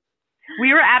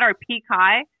we were at our peak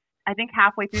high, I think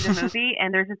halfway through the movie,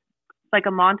 and there's this like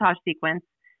a montage sequence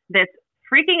that's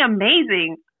freaking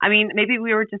amazing. I mean, maybe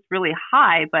we were just really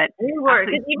high, but we were.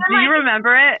 Actually, do you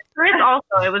remember it? Chris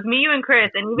also. It was me, you, and Chris,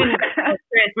 and even Chris.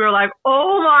 We were like,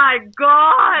 "Oh my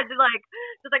god!" Like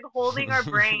just like holding our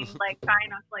brains, like trying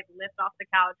not to like lift off the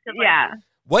couch. Like,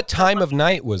 What time of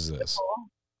night was this?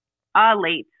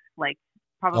 Late, like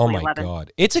probably. Oh my 11.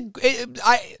 god!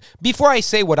 Before I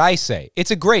say what I say, it's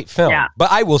a great film. Yeah.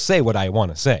 But I will say what I want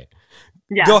to say.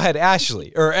 Yeah. Go ahead,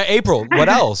 Ashley or April. What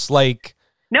else? Like.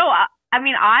 No, I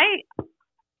mean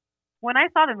when I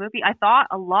saw the movie, I thought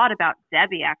a lot about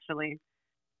Debbie, actually.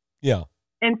 Yeah.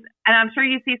 And I'm sure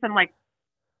you see some, like,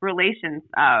 relations.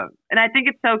 And I think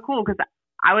it's so cool because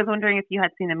I was wondering if you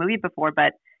had seen the movie before,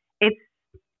 but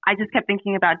I just kept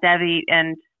thinking about Debbie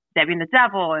and the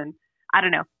Devil, and I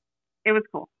don't know. It was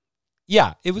cool.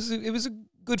 Yeah, it was a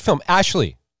good film.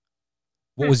 Ashley,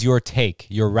 what was your take,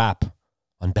 your rap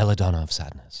on Belladonna of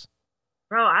Sadness?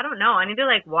 Bro, I don't know. I need to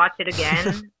like watch it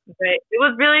again. But it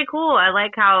was really cool. I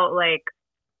like how like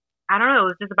I don't know,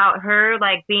 it was just about her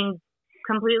like being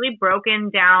completely broken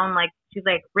down, like she's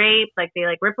like raped, like they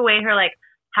like rip away her like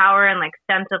power and like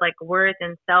sense of like worth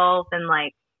and self, and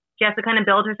like she has to kind of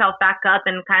build herself back up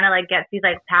and kind of like get these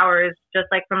like powers just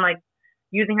like from like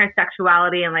using her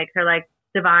sexuality and like her like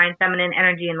divine feminine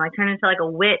energy and like turn into like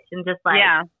a witch and just like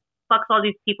fucks all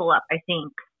these people up, I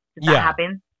think. Did that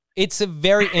happen? It's a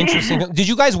very interesting. Did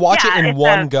you guys watch it in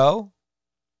one go?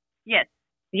 Yes.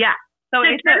 Yeah. So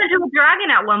it turned into a dragon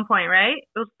at one point, right?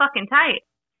 It was fucking tight.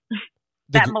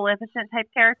 That Maleficent type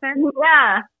character?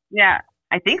 Yeah. Yeah.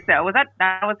 I think so. Was that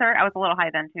was her? I was a little high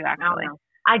then too, actually.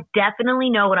 I definitely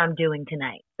know what I'm doing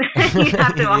tonight. You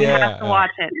have to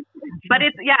watch it. But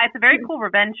it's a very cool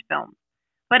revenge film.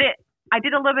 But I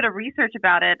did a little bit of research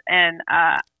about it, and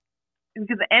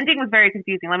because the ending was very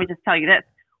confusing. Let me just tell you this.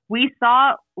 We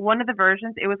saw one of the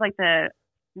versions. It was like the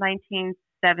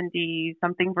 1970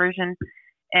 something version,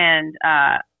 and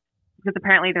because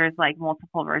apparently there's like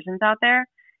multiple versions out there.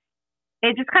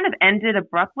 It just kind of ended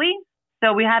abruptly.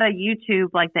 So we had a YouTube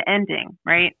like the ending,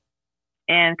 right?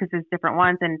 And because there's different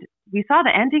ones, and we saw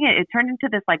the ending. It turned into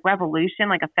this like revolution,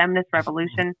 like a feminist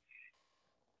revolution.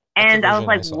 And I was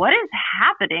like, what is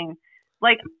happening?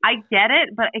 Like, I get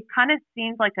it, but it kind of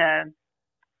seems like I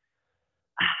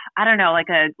don't know, like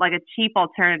a cheap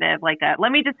alternative,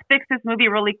 let me just fix this movie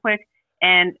really quick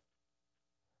and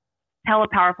tell a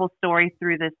powerful story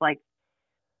through this like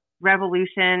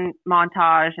revolution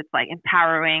montage. It's like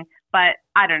empowering, but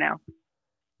I don't know.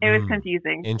 It was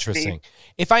confusing. Interesting.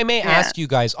 If I may ask you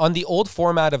guys, on the old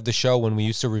format of the show when we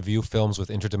used to review films with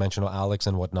Interdimensional Alex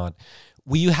and whatnot,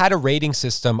 we had a rating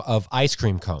system of ice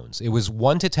cream cones. It was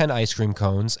 1 to 10 ice cream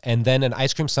cones, and then an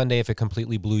ice cream sundae if it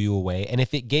completely blew you away. And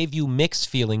if it gave you mixed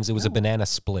feelings, it was a banana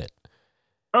split.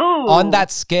 Oh. On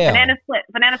that scale. Banana split.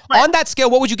 On that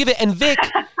scale, what would you give it? And Vic,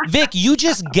 you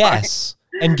just guess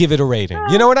and give it a rating.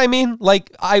 You know what I mean? Like,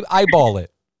 eyeball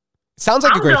it. Sounds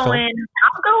like a great film.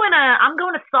 I'm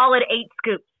going a solid 8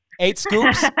 scoops. 8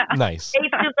 scoops? Nice. 8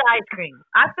 scoops of ice cream.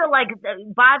 I feel like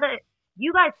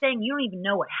you guys saying you don't even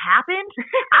know what happened,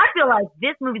 I feel like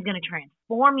this movie's going to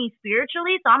transform me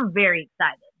spiritually, so I'm very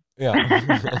excited. Yeah.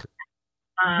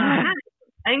 I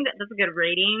think that's a good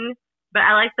rating. but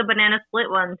I like the banana split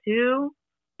one too.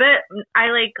 But I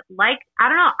I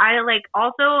don't know. I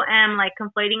also am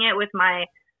conflating it with my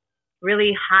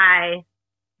really high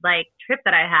trip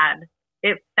that I had.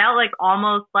 It felt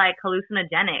almost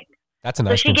hallucinogenic. That's an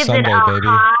ice cream gives sundae, it a baby.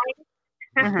 High,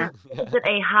 gives it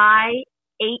a high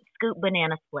 8-scoop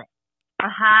banana split. A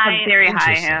high, very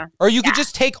high, yeah. Or you could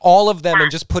just take all of them and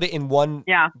just put it in one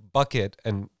Yeah. bucket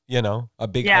and, a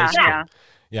big Yeah, ice cream. yeah.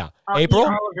 Yeah. I'll April? eat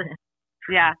all of it.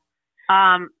 Yeah.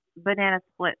 Banana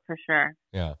split for sure.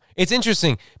 Yeah. It's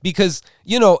interesting because,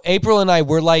 April and I,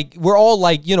 we're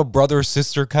all brother,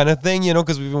 sister kind of thing,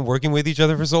 because we've been working with each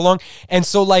other for so long. And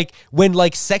so when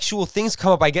sexual things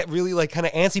come up, I get really kind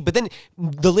of antsy. But then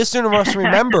the listener must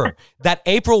remember that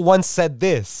April once said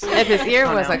this. If his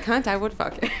ear was a cunt, I would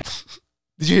fuck it.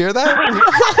 Did you hear that?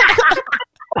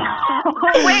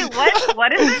 Wait, what?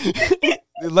 What is it?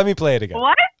 Let me play it again.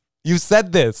 What? You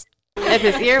said this. If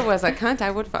his ear was a cunt, I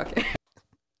would fuck it.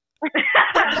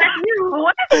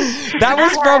 What? That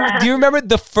was from, do you remember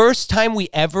the first time we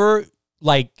ever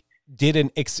did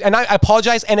and I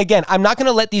apologize. And again, I'm not going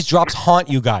to let these drops haunt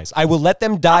you guys. I will let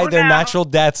them die their natural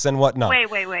deaths and whatnot.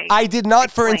 Wait. I did not,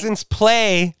 for instance,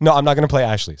 play. No, I'm not going to play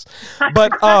Ashley's.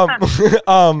 But I'm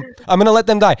going to let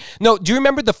them die. No, do you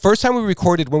remember the first time we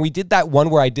recorded when we did that one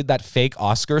where I did that fake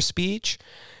Oscar speech?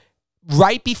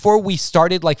 Right before we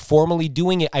started formally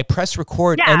doing it, I pressed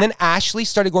record, and then Ashley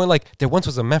started going there once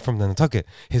was a man from Nantucket.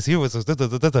 His ear was and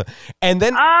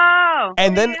then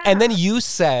and then you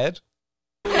said,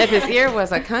 if his ear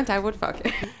was a cunt, I would fuck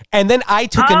it. And then I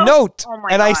took a note,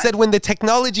 and God. I said, when the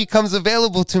technology comes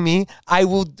available to me, I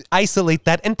will isolate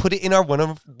that and put it in one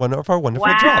of our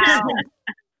wonderful drops.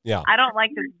 Yeah. I don't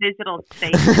like this digital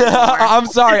state. I'm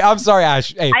sorry,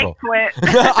 Ash. April. I quit.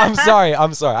 I'm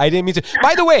sorry. I didn't mean to.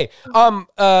 By the way,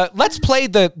 let's play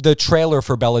the trailer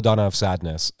for Belladonna of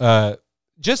Sadness. I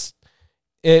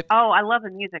love the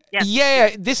music. Yes.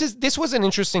 Yeah, this was an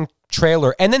interesting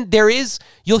trailer. And then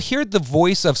you'll hear the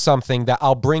voice of something that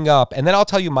I'll bring up, and then I'll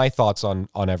tell you my thoughts on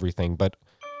everything. But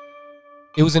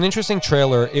it was an interesting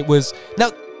trailer. It was, now,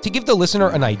 to give the listener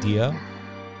an idea,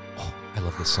 I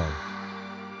love this song.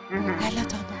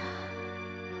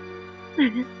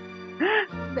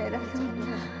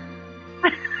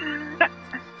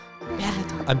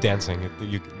 I'm dancing.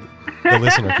 The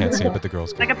listener can't see it, but the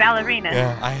girls can. Like a ballerina.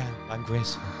 Yeah, I am. I'm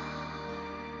graceful.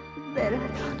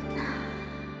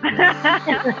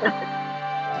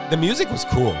 The music was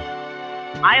cool.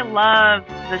 I love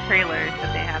the trailers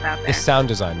that they have out there. The sound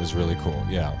design was really cool.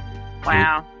 Yeah.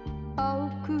 Wow.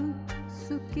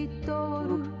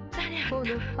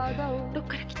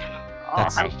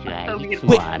 That's so beautiful.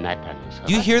 Wait,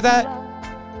 do you hear that?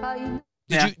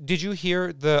 Did you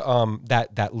hear the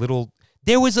that little?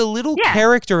 There was a little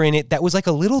character in it that was like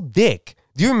a little dick.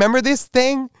 Do you remember this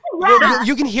thing? Yeah.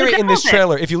 You can hear it in this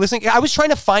trailer if you listen. I was trying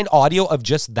to find audio of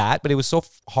just that, but it was so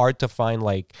hard to find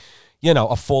a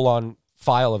full on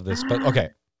file of this. But okay.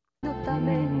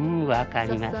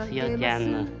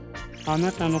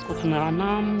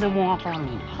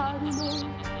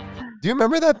 Do you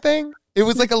remember that thing? It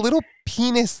was like a little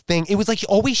penis thing. It was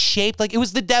always shaped it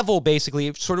was the devil, basically.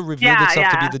 It sort of revealed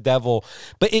itself to be the devil.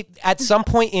 But at some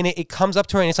point in it, it comes up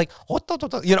to her and it's like,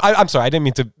 I'm sorry, I didn't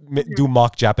mean to do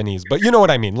mock Japanese, but you know what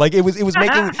I mean. It was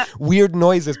making weird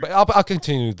noises. But I'll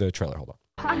continue the trailer. Hold on.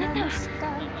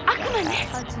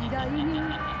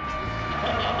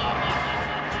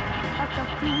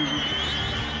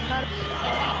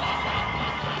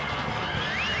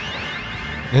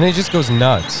 And it just goes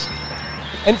nuts.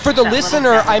 And for the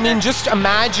listener, I mean, just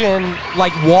imagine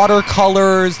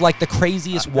watercolors, the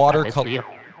craziest watercolor.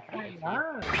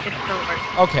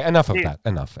 Okay, enough of that.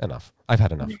 Enough. I've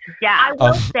had enough. Yeah, I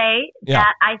will say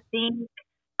that I think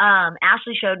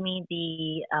Ashley showed me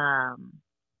the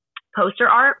poster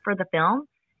art for the film,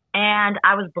 and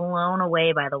I was blown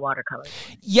away by the watercolors.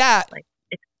 Yeah.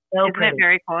 It's so Isn't pretty. it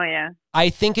very cool? Yeah.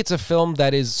 I think it's a film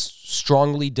that is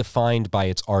strongly defined by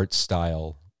its art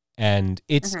style. And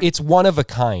it's one of a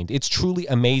kind. It's truly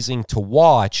amazing to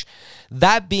watch.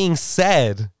 That being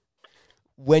said,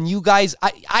 when you guys,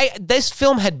 this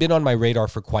film had been on my radar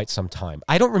for quite some time.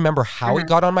 I don't remember how it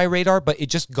got on my radar, but it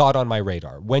just got on my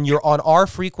radar. When you're on our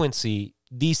frequency,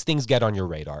 these things get on your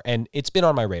radar, and it's been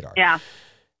on my radar. Yeah.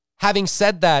 Having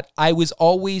said that, I was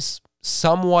always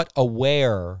somewhat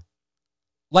aware,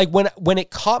 when it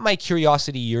caught my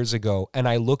curiosity years ago, and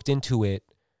I looked into it,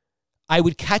 I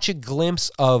would catch a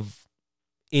glimpse of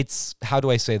its, how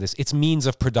do I say this? Its means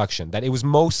of production, that it was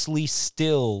mostly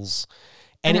stills.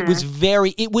 And it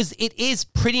is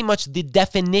pretty much the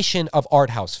definition of art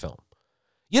house film.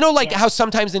 How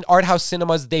sometimes in art house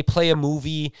cinemas, they play a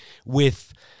movie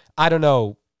with I don't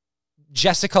know,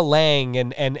 Jessica Lange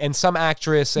and some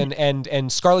actress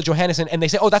and Scarlett Johansson, and they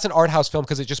say, oh, that's an art house film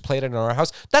because it just played at an art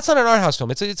house. That's not an art house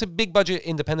film. It's a big budget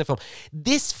independent film.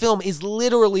 This film is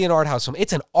literally an art house film.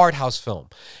 It's an art house film,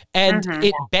 and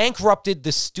it bankrupted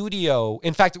the studio.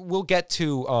 In fact, we'll get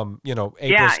to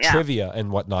April's trivia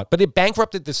and whatnot, but it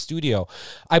bankrupted the studio.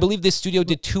 I believe this studio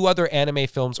did 2 other anime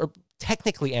films, or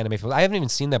technically anime films. I haven't even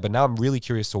seen them, but now I'm really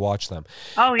curious to watch them.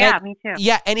 Oh yeah, me too.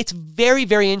 Yeah, and it's very,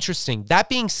 very interesting. That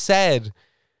being said,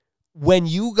 when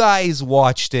you guys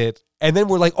watched it, and then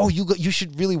we're like, oh, you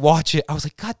should really watch it, I was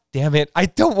like, God damn it, I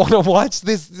don't want to watch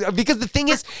this. Because the thing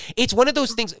is, it's one of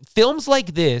those things, films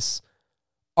like this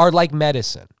are like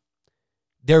medicine.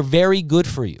 They're very good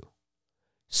for you.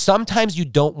 Sometimes you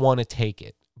don't want to take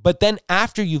it, but then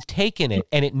after you've taken it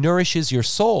and it nourishes your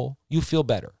soul, you feel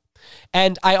better.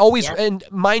 And I always, and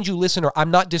mind you, listener, I'm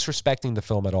not disrespecting the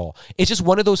film at all. It's just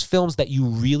one of those films that you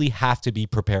really have to be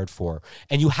prepared for.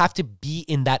 And you have to be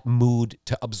in that mood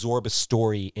to absorb a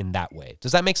story in that way.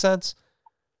 Does that make sense?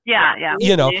 Yeah.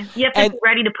 You have to be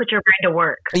ready to put your brain to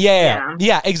work.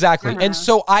 Yeah, exactly. And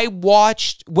so I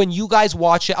watched, when you guys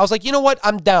watched it, I was like, you know what?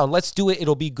 I'm down. Let's do it.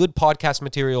 It'll be good podcast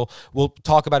material. We'll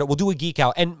talk about it. We'll do a geek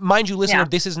out. And mind you, listener,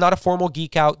 this is not a formal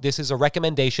geek out. This is a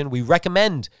recommendation. We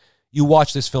recommend you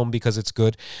watch this film because it's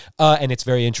good and it's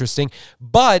very interesting.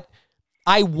 But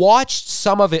I watched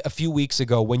some of it a few weeks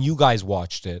ago when you guys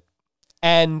watched it.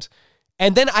 And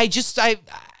then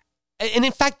and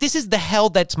in fact, this is the hell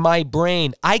that's my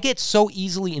brain. I get so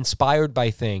easily inspired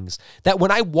by things that when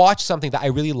I watch something that I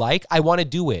really like, I want to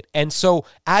do it. And so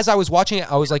as I was watching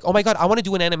it, I was like, oh my God, I want to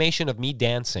do an animation of me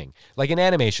dancing, like an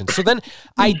animation. So then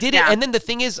I did it. And then the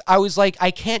thing is, I was like, I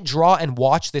can't draw and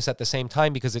watch this at the same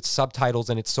time because it's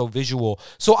subtitles and it's so visual.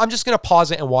 So I'm just going to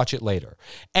pause it and watch it later.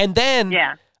 And then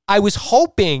I was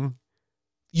hoping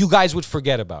you guys would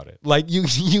forget about it. Like you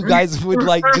guys would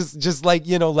like just like,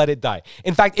 let it die.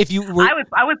 In fact, if you were,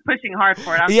 I was pushing hard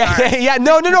for it. I'm sorry.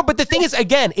 No. But the thing is,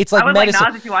 again, it's like medicine.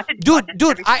 Like, Nas, if you watch it,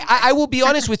 dude, I will be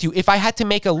honest with you. If I had to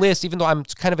make a list, even though I'm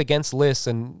kind of against lists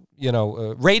and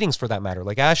ratings for that matter,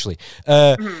 like Ashley,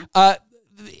 I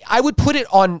would put it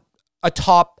on a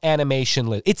top animation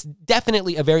list. It's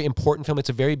definitely a very important film. It's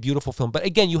a very beautiful film. But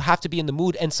again, you have to be in the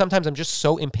mood. And sometimes I'm just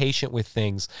so impatient with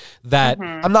things that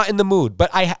I'm not in the mood. But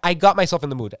I got myself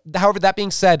in the mood. However, that being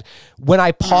said, when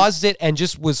I paused it and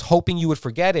just was hoping you would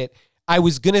forget it, I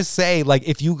was going to say, like,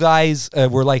 if you guys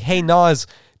were like, hey, Nas,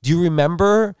 do you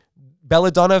remember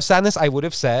Belladonna of Sadness? I would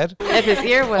have said. If his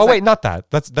ear was. Oh, wait, not that.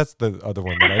 That's the other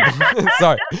one that I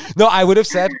Sorry. No, I would have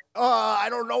said. I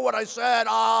don't know what I said.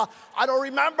 I don't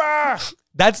remember.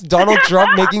 That's Donald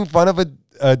Trump making fun of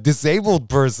a disabled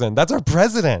person. That's our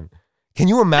president. Can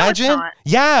you imagine? No, it's not.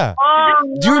 Yeah.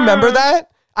 Oh, do you remember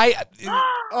that? I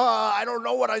don't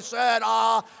know what I said.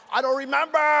 I don't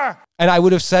remember. And I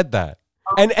would have said that.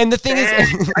 And the thing is.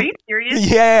 Are you serious?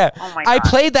 Yeah. Oh my God. I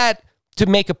played that to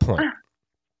make a point.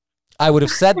 I would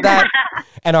have said that,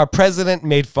 and our president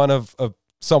made fun of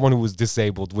someone who was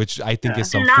disabled, which I think is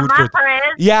some Not food my for. friend.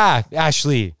 Yeah,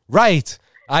 Ashley, right?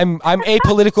 I'm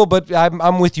apolitical, but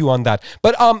I'm with you on that.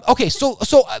 But okay, so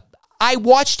I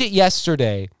watched it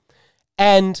yesterday,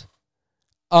 and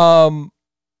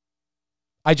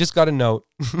I just got a note.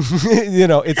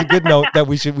 It's a good note that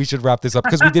we should wrap this up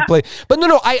because we did play. But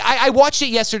no, I watched it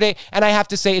yesterday, and I have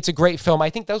to say it's a great film. I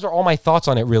think those are all my thoughts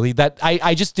on it, really. That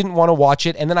I just didn't want to watch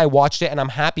it, and then I watched it, and I'm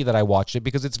happy that I watched it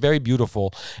because it's very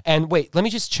beautiful. And wait, let me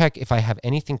just check if I have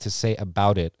anything to say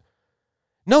about it.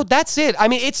 No, that's it. I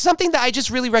mean, it's something that I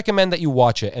just really recommend that you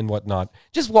watch it and whatnot.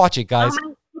 Just watch it, guys. How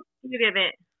many did you give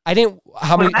it? I didn't.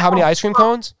 How many ice cream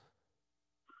cones?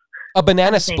 A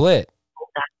banana split.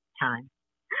 That time.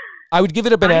 I would give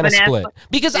it a banana split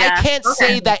because I can't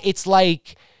say that it's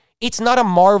like, it's not a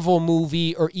Marvel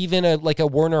movie or even a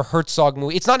Werner Herzog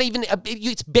movie. It's not even,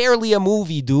 it's barely a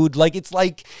movie, dude. Like, it's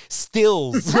like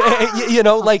stills,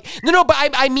 like, no, but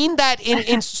I mean that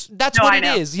in that's what it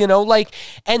is, like,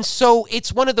 and so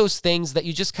it's one of those things that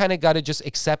you just kind of got to just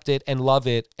accept it and love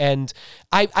it. And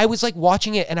I was like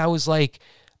watching it and I was like,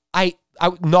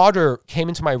 Nodder came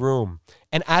into my room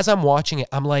and as I'm watching it,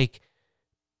 I'm like,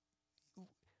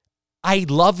 I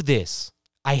love this.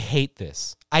 I hate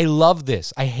this. I love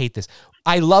this. I hate this.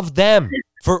 I love them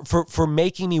for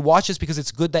making me watch this because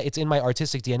it's good that it's in my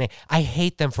artistic DNA. I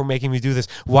hate them for making me do this.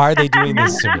 Why are they doing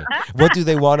this to me? What do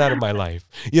they want out of my life?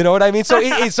 You know what I mean? So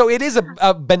it is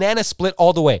a banana split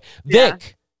all the way.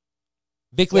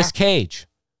 Vickless Cage.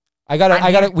 We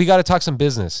gotta talk some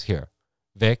business here,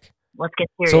 Vic. Let's get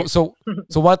serious. So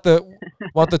what the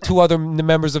Want the two other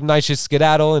members of Nightshade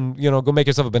skedaddle and, go make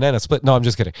yourself a banana split. No, I'm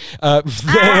just kidding.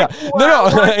 Yeah.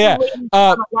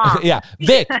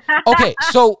 Vic, okay,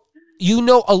 so you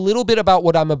know a little bit about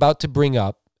what I'm about to bring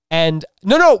up. And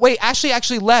no, wait, Ashley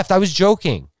actually left. I was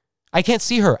joking. I can't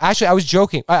see her. Ashley, I was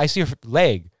joking. I see her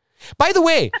leg. By the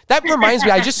way, that reminds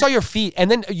me, I just saw your feet. And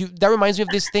then that reminds me of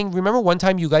this thing. Remember one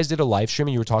time you guys did a live stream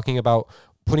and you were talking about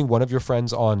putting one of your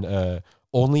friends on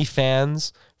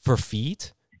OnlyFans for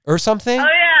feet or something? Oh, yeah.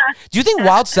 Do you think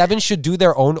Wild 7 should do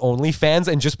their own OnlyFans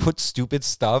and just put stupid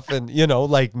stuff and,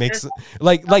 makes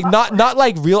not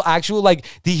like real actual, like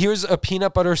here's a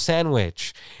peanut butter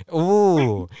sandwich.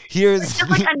 Ooh, here's just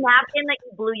like a napkin that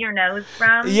you blew your nose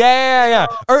from. Yeah.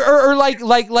 Or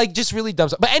like just really dumb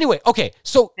stuff. But anyway, okay.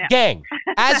 So gang,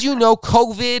 as you know,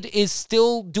 COVID is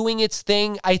still doing its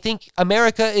thing. I think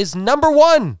America is number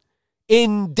 1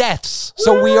 in deaths.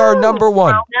 So we are number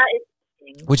 1.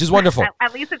 Which is wonderful.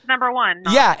 At least it's number 1.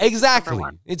 Yeah, exactly.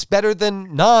 It's better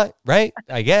than not, right?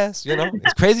 I guess,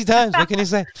 it's crazy times. What can you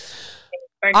say?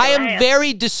 I am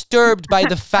very disturbed by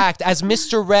the fact, as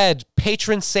Mr. Red,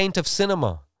 patron saint of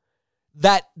cinema,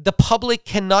 that the public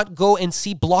cannot go and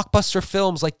see blockbuster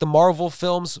films like the Marvel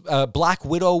films. Black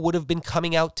Widow would have been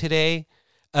coming out today.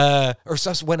 Or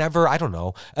whenever, I don't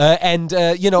know,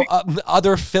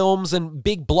 other films and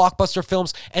big blockbuster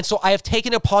films. And so I have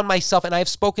taken it upon myself, and I have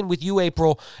spoken with you,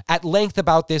 April, at length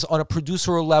about this on a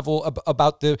producer level,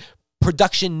 about the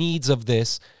production needs of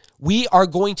this. We are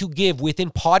going to give,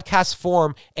 within podcast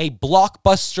form, a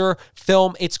blockbuster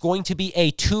film. It's going to be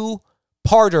a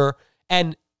 2-parter,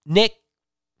 and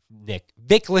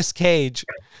Vickless Cage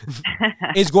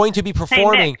is going to be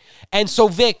performing. And so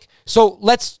Vic,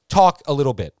 let's talk a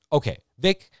little bit. Okay,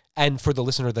 Vic, and for the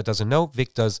listener that doesn't know,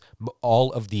 Vic does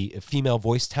all of the female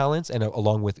voice talents and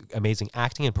along with amazing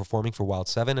acting and performing for Wild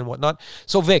 7 and whatnot.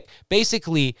 So Vic,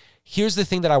 basically, here's the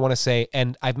thing that I want to say,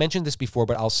 and I've mentioned this before,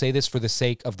 but I'll say this for the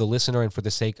sake of the listener and for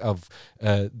the sake of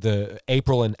the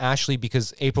April and Ashley,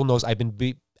 because April knows I've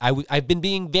been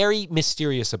being very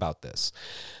mysterious about this.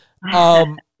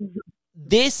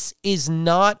 This is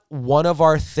not one of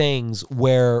our things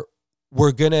where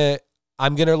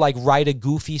I'm gonna like write a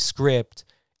goofy script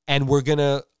and we're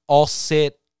gonna all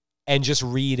sit and just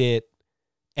read it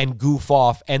and goof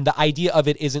off. And the idea of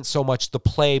it isn't so much the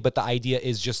play, but the idea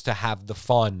is just to have the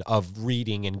fun of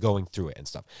reading and going through it and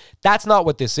stuff. That's not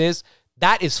what this is.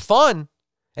 That is fun.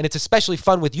 And it's especially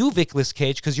fun with you, Vickless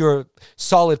Cage, because you're a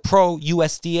solid pro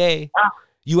USDA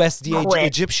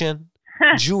Egyptian,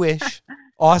 Jewish.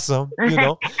 Awesome,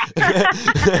 Kosher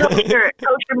meat here.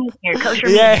 Kosher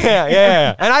meat.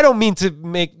 Yeah. And I don't mean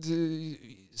to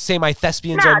say my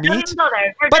thespians are meat, don't even go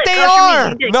there. But they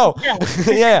are. No,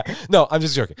 no, I'm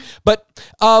just joking. But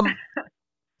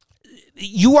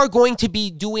you are going to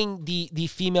be doing the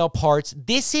female parts.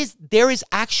 There is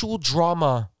actual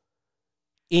drama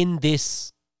in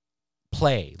this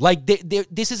play. Like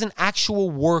this is an actual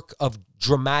work of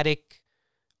dramatic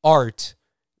art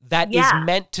that is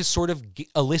meant to sort of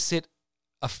elicit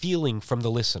a feeling from the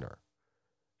listener.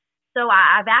 So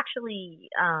I've actually,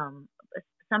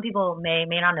 some people may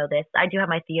not know this. I do have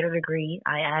my theater degree.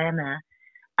 I am a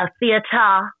theater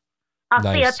child of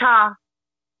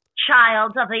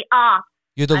the arts.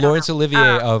 You're the Laurence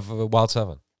Olivier of Wild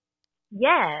 7.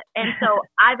 Yeah, and so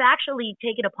I've actually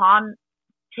taken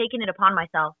it upon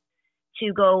myself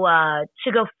to go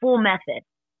full method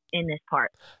in this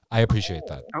part. I appreciate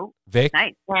that. Oh, Vic.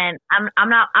 Nice. And I'm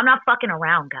not fucking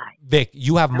around, guys. Vic,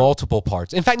 you have multiple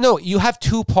parts. In fact, no, you have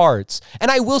 2 parts. And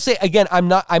I will say again, I'm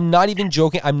not even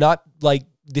joking. I'm not like,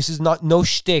 this is not no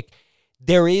shtick.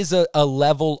 There is a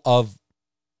level of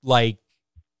like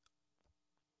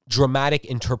dramatic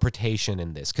interpretation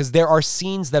in this, because there are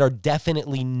scenes that are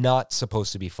definitely not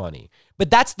supposed to be funny. But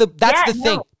that's the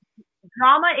thing.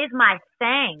 Drama is my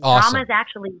thing. Awesome. Drama is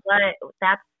actually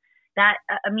I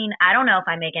mean, I don't know if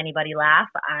I make anybody laugh.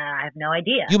 I have no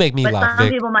idea. You make me laugh, some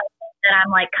Vic. people might think that I'm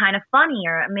like kind of funny,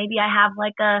 or maybe I have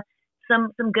like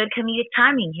some good comedic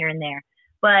timing here and there.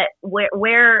 But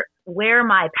where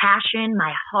my passion,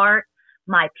 my heart,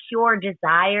 my pure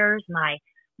desires, my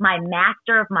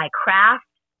master of my craft,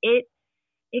 it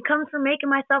comes from making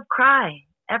myself cry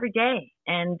every day,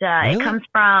 and really? It comes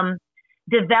from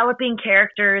developing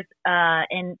characters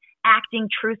and acting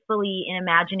truthfully in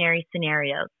imaginary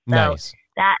scenarios. So nice.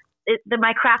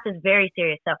 My craft is very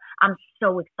serious. So I'm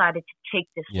so excited to take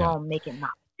this role and make it not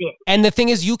this. And the thing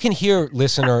is, you can hear,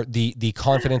 listener, the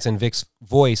confidence in Vic's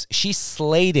voice. She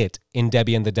slayed it in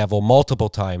Debbie and the Devil multiple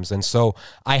times. And so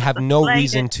I have no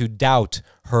reason to doubt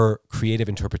her creative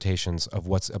interpretations of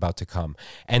what's about to come.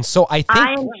 And so I think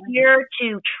I am here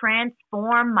to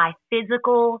transform my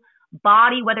physical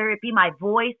body, whether it be my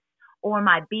voice or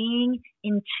my being,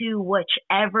 into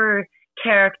whichever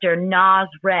character Nas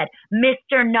Red,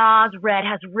 Mr. Nas Red,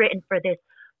 has written for this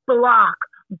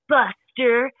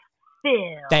blockbuster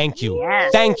film. Thank you.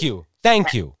 Yes. Thank you.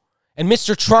 Thank you. And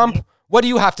Mr. Trump, what do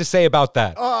you have to say about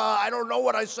that? I don't know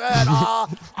what I said.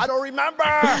 I don't remember.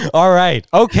 All right.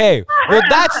 Okay. Well,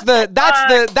 that's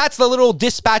the little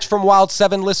dispatch from Wild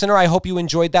 7 listener. I hope you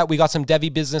enjoyed that. We got some Devi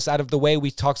business out of the way. We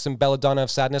talked some Belladonna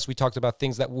of Sadness. We talked about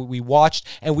things that we watched,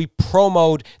 and we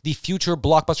promoted the future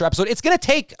blockbuster episode. It's going to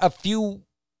take a few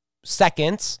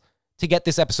seconds to get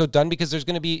this episode done because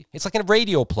it's like a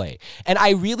radio play. And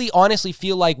I really honestly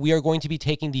feel like we are going to be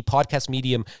taking the podcast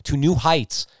medium to new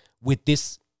heights with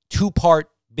this 2-part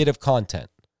bit of content.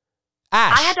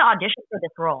 Ash, I had to audition for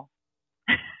this role.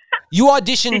 you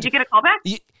auditioned. Did you get a callback?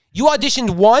 You auditioned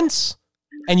once,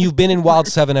 and you've been in Wild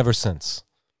 7 ever since.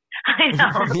 I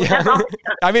know. Yeah.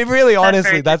 I mean, really,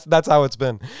 honestly, that's how it's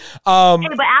been. Hey, but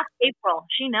ask April.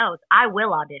 She knows. I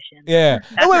will audition. Yeah.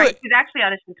 That's right. She's actually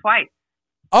auditioned twice.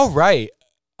 Oh, right.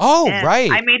 Oh, Yeah. right.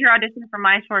 I made her audition for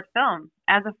my short film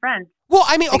as a friend. Well,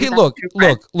 I mean, okay,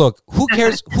 Because look. Who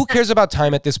cares? Who cares about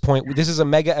time at this point? This is a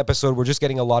mega episode. We're just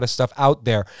getting a lot of stuff out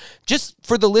there. Just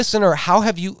for the listener, how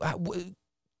have you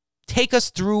take us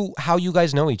through how you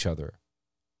guys know each other?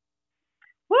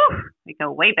 Woo! We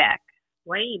go way back.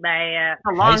 Way back. It's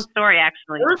a long story,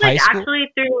 actually. It was High school? actually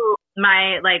through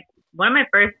one of my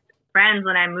first friends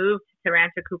when I moved to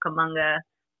Rancho Cucamonga.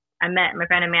 I met my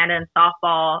friend Amanda in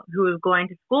softball, who was going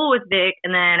to school with Vic,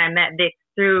 and then I met Vic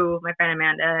through my friend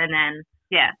Amanda, and then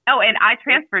Yeah. Oh, and I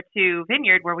transferred to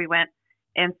Vineyard where we went,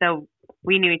 and so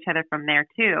we knew each other from there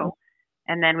too.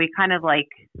 And then we kind of went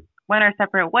our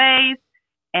separate ways,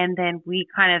 and then we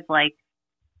kind of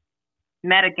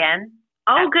met again.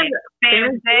 oh, good.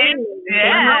 Famous Days.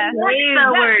 Yeah.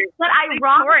 But ironically,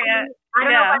 Victoria. I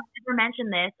don't know if I've ever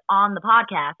mentioned this on the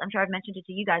podcast. I'm sure I've mentioned it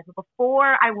to you guys, but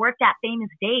before I worked at Famous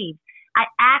Dave's, I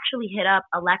actually hit up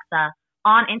Alexa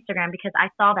on Instagram because I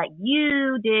saw that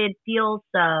you did Feel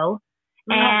So.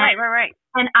 And, Right.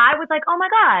 And I was like, oh my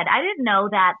God, I didn't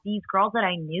know that these girls that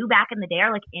I knew back in the day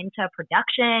are into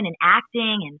production and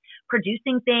acting and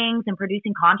producing things and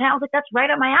producing content. I was like, that's right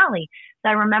up my alley.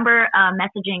 So I remember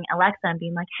messaging Alexa and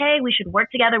being like, hey, we should work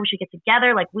together. We should get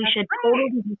together. We should totally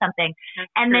do something.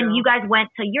 And then you guys went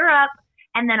to Europe.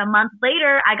 And then a month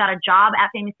later, I got a job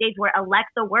at Famous Dave's where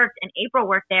Alexa worked and April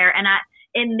worked there. And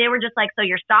they were just like, so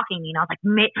you're stalking me. And I was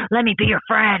like, let me be your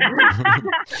friend.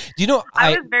 Do you know,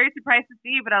 I was very surprised to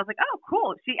see you, but I was like, oh,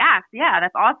 cool. She acts. Yeah,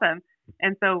 that's awesome.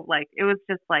 And so, it was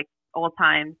just, old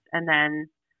times. And then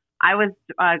I was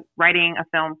writing a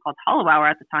film called Hollow Hour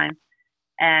at the time.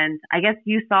 And I guess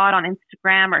you saw it on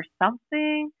Instagram or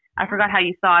something. I forgot how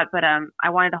you saw it, but I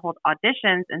wanted to hold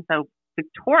auditions. And so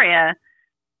Victoria,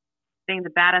 being the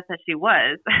badass that she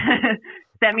was,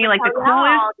 sent me, the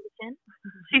coolest...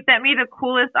 She sent me the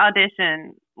coolest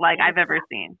audition I've ever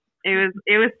seen. It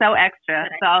was so extra.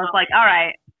 So I was like, all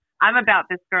right, I'm about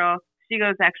this girl. She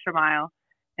goes extra mile.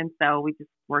 And so we just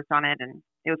worked on it and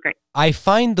it was great. I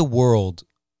find the world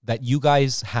that you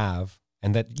guys have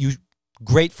and that you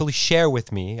gratefully share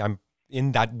with me, I'm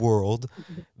in that world,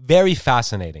 very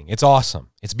fascinating. It's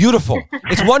awesome. It's beautiful.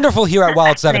 It's wonderful here at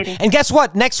Wild 7. And guess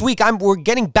what? Next week, we're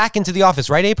getting back into the office,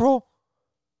 right, April?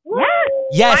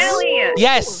 Yes. Finally.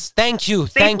 Yes. Thank you.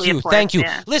 Thank Safely, you. of course, Thank you.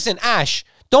 yeah. Listen, Ash,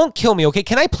 don't kill me, okay?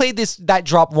 Can I play that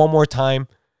drop one more time?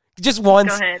 Just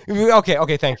once? Go ahead.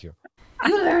 Okay, thank you.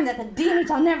 You learn that the demon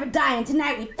shall never die, and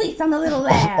tonight we feast on the little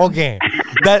lamb. Okay.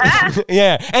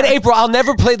 Yeah. And April, I'll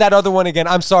never play that other one again.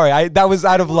 I'm sorry. That was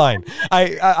out of line.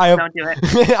 I Don't do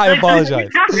it. I apologize.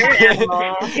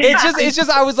 It's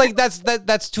just I was like,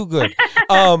 that's too good.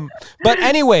 But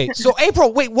anyway, so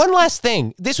April, wait, one last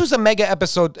thing. This was a mega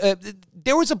episode.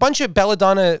 There was a bunch of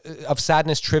Belladonna of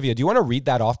Sadness trivia. Do you want to read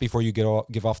that off before you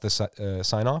give off the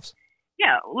sign-offs?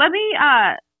 Yeah, let me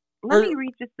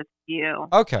read just a few.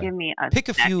 Okay. Give me a Pick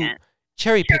a second. few.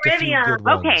 Cherry pick a few good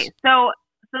ones. Okay, so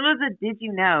some of the Did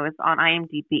You Knows on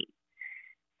IMDb.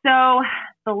 So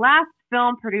the last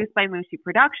film produced by Mushi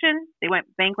Production, they went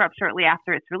bankrupt shortly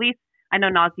after its release. I know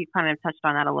Nas, you kind of touched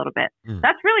on that a little bit.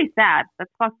 That's really sad.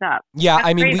 That's fucked up. Yeah, That's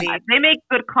I mean, crazy. They make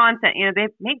good content. They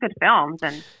make good films,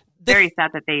 and very sad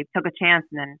that they took a chance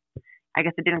and then I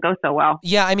guess it didn't go so well.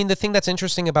 Yeah, I mean, the thing that's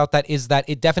interesting about that is that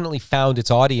it definitely found its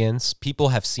audience. People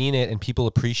have seen it and people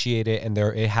appreciate it, and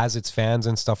it has its fans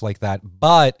and stuff like that.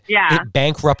 But it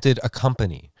bankrupted a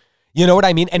company. You know what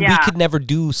I mean? And we could never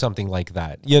do something like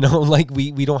that.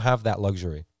 We don't have that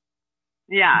luxury.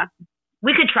 Yeah.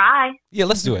 We could try. Yeah,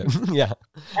 let's do it. Yeah.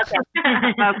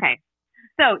 Okay.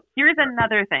 So here's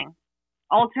another thing.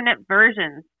 Alternate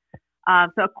versions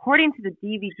So according to the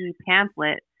DVD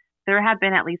pamphlet, there have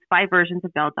been at least 5 versions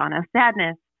of Belladonna of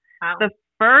Sadness. Wow. The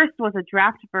first was a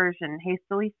draft version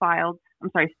hastily filled,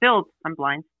 I'm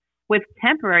blind, with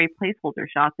temporary placeholder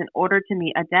shots in order to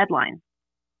meet a deadline.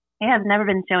 It has never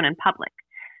been shown in public.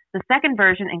 The second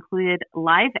version included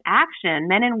live action,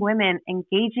 men and women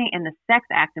engaging in the sex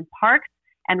act in parks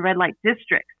and red light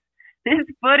districts. This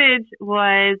footage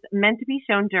was meant to be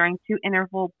shown during 2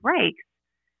 interval breaks.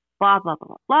 Blah, blah, blah,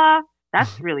 blah, blah.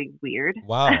 That's really weird.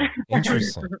 Wow,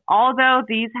 interesting. Although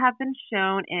these have been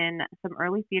shown in some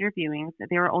early theater viewings,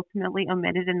 they were ultimately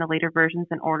omitted in the later versions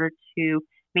in order to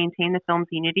maintain the film's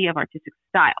unity of artistic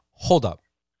style. Hold up.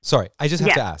 Sorry, I just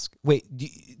have to ask. Wait,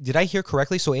 did I hear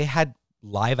correctly? So it had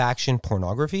live action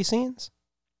pornography scenes?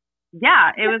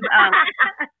 Yeah, it was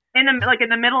in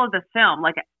the middle of the film,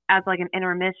 as an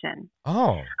intermission.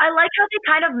 Oh. I like how they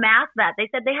kind of masked that. They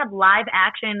said they have live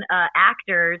action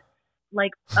actors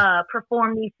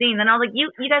perform these scenes, and I was like, you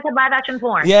guys have live action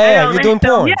porn. Yeah, you're doing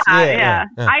porn. Yeah.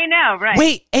 I know, right?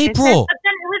 Wait, April. But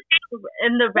then it was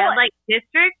in the red light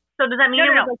district. So does that mean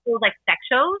it was like sex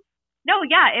shows? No,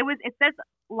 yeah, it was. It says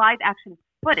live action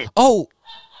footage. Oh.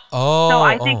 So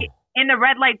I think in the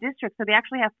red light district, so they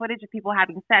actually have footage of people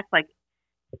having sex,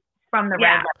 from the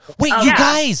red light. Wait, you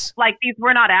guys. These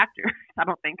were not actors, I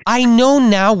don't think. I know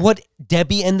now what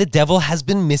Debbie and the Devil has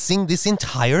been missing this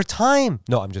entire time.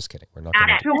 No, I'm just kidding. We're not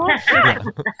gonna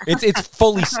It's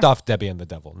fully stuffed Debbie and the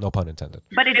Devil. No pun intended.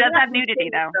 But it does have nudity,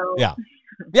 though. Yeah.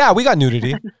 Yeah, we got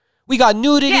nudity. We got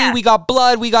nudity. Yeah. We got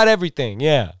blood. We got everything.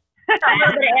 Yeah. A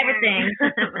little bit of everything.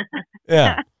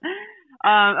 Yeah.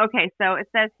 Okay, so it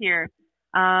says here,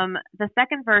 the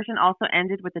second version also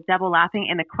ended with the devil laughing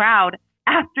in the crowd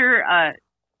after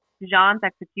Jean's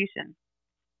execution.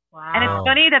 Wow. And it's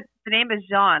funny that the name is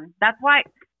Jean. That's why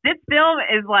this film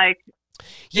is so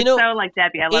like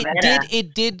Debbie. I love it.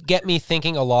 It did get me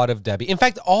thinking a lot of Debbie. In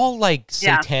fact, all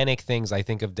satanic things I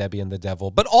think of Debbie and the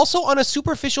Devil, but also on a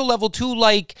superficial level too,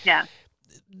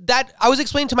 that I was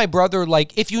explaining to my brother,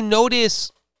 if you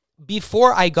notice,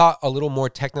 before I got a little more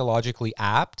technologically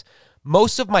apt,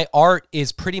 most of my art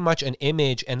is pretty much an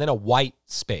image and then a white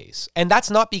space. And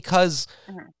that's not because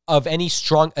of any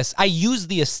strong... I use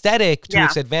the aesthetic to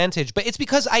its advantage, but it's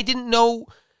because I didn't know,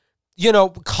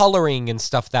 coloring and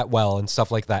stuff that well and stuff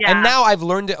like that. Yeah. And now I've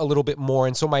learned it a little bit more,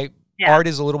 and so my art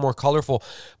is a little more colorful.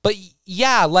 But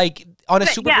on a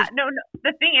super... Yeah, no.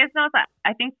 The thing is, no,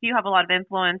 I think you have a lot of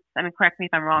influence. I mean, correct me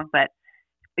if I'm wrong, but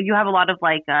you have a lot of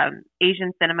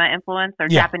Asian cinema influence or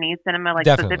Japanese cinema,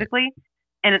 specifically.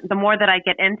 And the more that I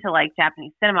get into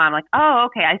Japanese cinema, I'm like, oh,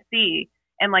 okay, I see.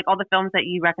 And all the films that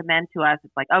you recommend to us,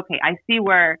 it's okay, I see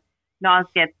where Nas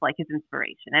gets his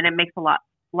inspiration, and it makes a lot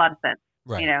of sense.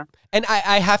 Right. And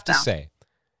I have to say,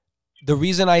 the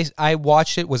reason I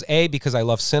watched it was A, because I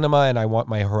love cinema and I want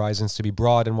my horizons to be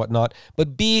broad and whatnot,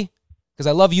 but B, because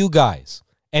I love you guys.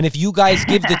 And if you guys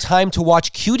give the time to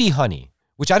watch Cutie Honey,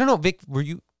 which I don't know, Vic, were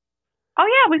you? Oh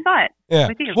yeah, we saw it. Yeah.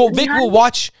 Well, Vic will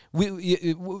watch.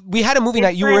 We had a movie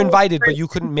night. You were invited, but you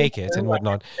couldn't make it and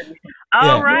whatnot.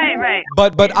 Oh right.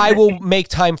 But I will make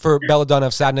time for Belladonna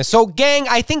of Sadness. So, gang,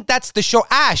 I think that's the show.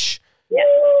 Ash,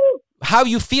 how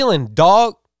you feeling,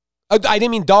 dog? I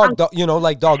didn't mean dog. Dog,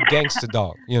 dog, gangsta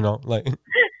dog. At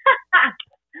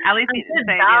least he didn't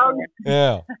say dog.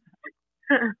 Yeah.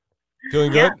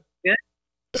 Feeling good? Good.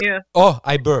 Yeah. Oh,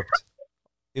 I burped.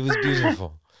 It was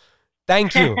beautiful.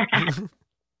 Thank you.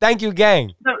 Thank you,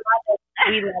 gang.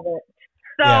 We love it.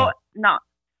 So, no.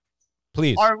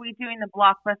 Please. Are we doing the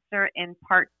blockbuster in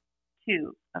part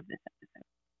 2 of this episode?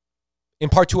 In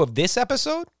part 2 of this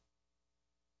episode?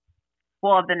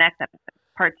 Well, of the next episode.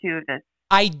 Part 2 of this.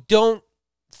 I don't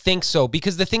think so,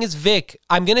 because the thing is, Vic,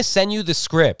 I'm going to send you the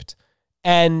script.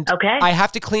 And I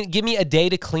have to give me a day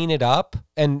to clean it up.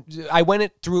 And I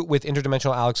went through it with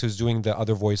Interdimensional Alex, who's doing the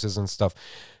other voices and stuff.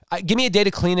 Give me a day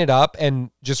to clean it up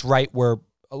and just write where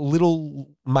little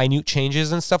minute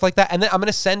changes and stuff like that. And then I'm going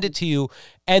to send it to you.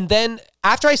 And then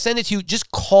after I send it to you,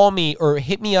 just call me or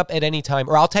hit me up at any time,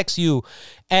 or I'll text you.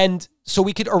 And so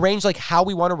we could arrange how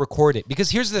we want to record it. Because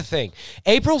here's the thing.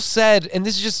 April said, and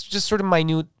this is just sort of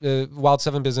minute Wild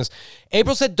 7 business.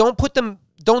 April said, don't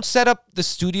set up the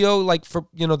studio for,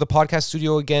 the podcast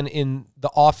studio again in the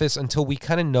office until we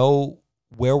kind of know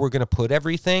where we're going to put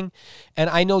everything. And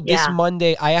I know this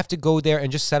Monday I have to go there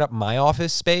and just set up my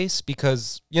office space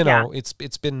because,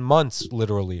 it's been months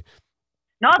literally.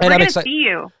 No, we're going to see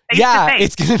you face to face.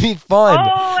 It's going to be fun.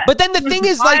 Oh, but then the thing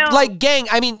is gang,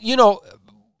 I mean,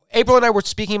 April and I were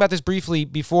speaking about this briefly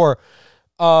before.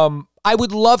 I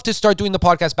would love to start doing the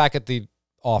podcast back at the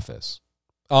office.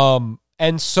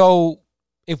 And so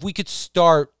if we could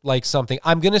start like something,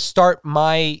 I'm going to start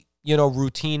my,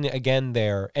 routine again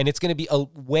there. And it's going to be a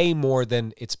way more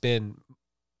than it's been.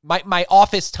 My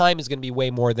office time is going to be way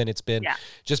more than it's been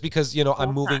just because,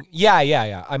 I'm moving.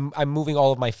 Yeah. I'm moving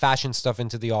all of my fashion stuff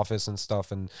into the office and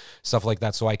stuff like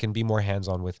that. So I can be more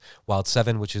hands-on with Wild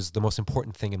 7, which is the most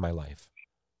important thing in my life,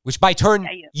 which by turn,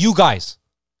 you guys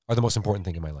are the most important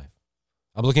thing in my life.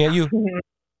 I'm looking at you,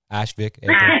 Ash, Vic.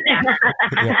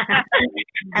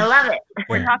 I love it.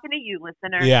 We're talking to you,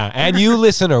 listener. Yeah. And you,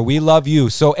 listener, we love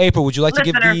you. So April, would you like to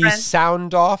give the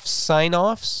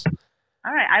sign-offs?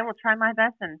 All right, I will try my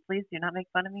best, and please do not make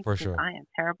fun of me. For sure. I am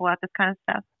terrible at this kind of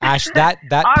stuff. Ash, that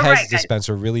Pez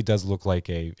dispenser really does look like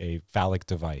a phallic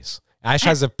device. Ash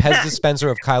has a Pez dispenser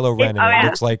of Kylo Ren, and it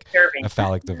looks like a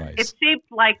phallic device. It's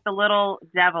shaped like the little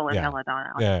devil in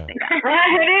Belladonna. It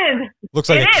is. Looks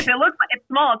like it is. It looks like it's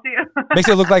small, too. Makes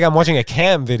it look like I'm watching a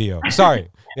Cam video.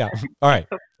 Sorry. Yeah. All right.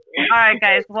 All right,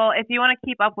 guys. Well, if you want to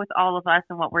keep up with all of us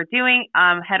and what we're doing,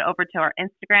 head over to our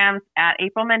Instagrams at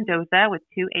April Mendoza with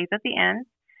 2 A's at the end,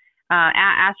 at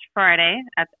Ash Friday,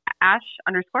 at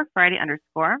Ash_Friday_.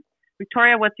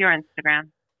 Victoria, what's your Instagram?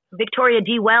 Victoria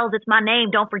D. Wells. It's my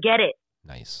name. Don't forget it.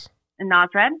 Nice. And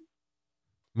Nosred?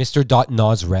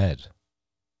 Mr.Nosred.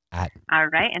 All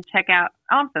right. And check out,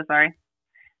 I'm so sorry.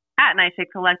 At Nightshade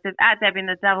Collective, at Debbie and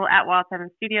the Devil, at Wild 7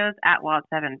 Studios, at Wild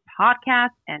 7 Podcast,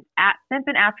 and at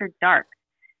Simpin After Dark.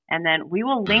 And then we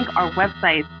will link our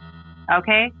websites,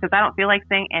 okay? Because I don't feel like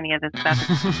saying any of this stuff.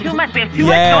 It's too much. We have too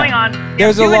much going on.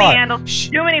 There's too a many lot. Handles,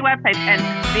 too many websites, and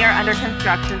they are under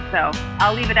construction. So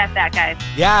I'll leave it at that, guys.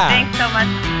 Yeah. Thanks so much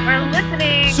for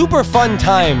listening. Super fun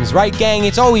times, right, gang?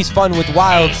 It's always fun with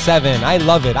Wild 7. I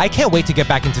love it. I can't wait to get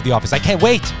back into the office. I can't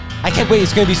wait.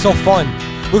 It's going to be so fun.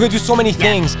 We're going to do so many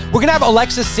things. We're going to have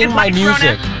Alexa sing my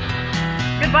music.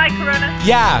 Corona. Goodbye, Corona.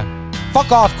 Yeah.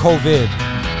 Fuck off, COVID.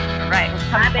 Right.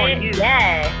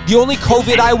 Yeah. The only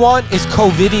COVID I want is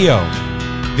co-video.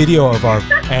 Video of our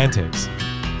antics.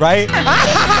 Right? What?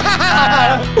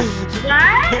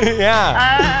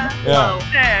 Yeah. No.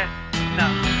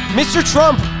 Mr.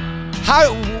 Trump,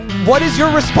 what is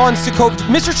your response to COVID?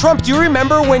 Mr. Trump, do you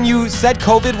remember when you said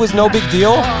COVID was no big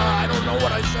deal? I don't know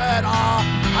what I said.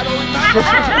 I don't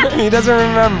remember. He doesn't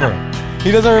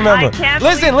remember.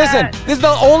 Listen. This is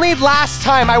the only last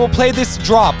time I will play this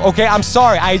drop, okay? I'm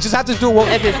sorry. I just have to do it.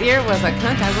 If his ear was a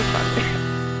cunt, I would fuck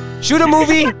it. Shoot a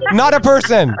movie, not a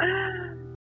person.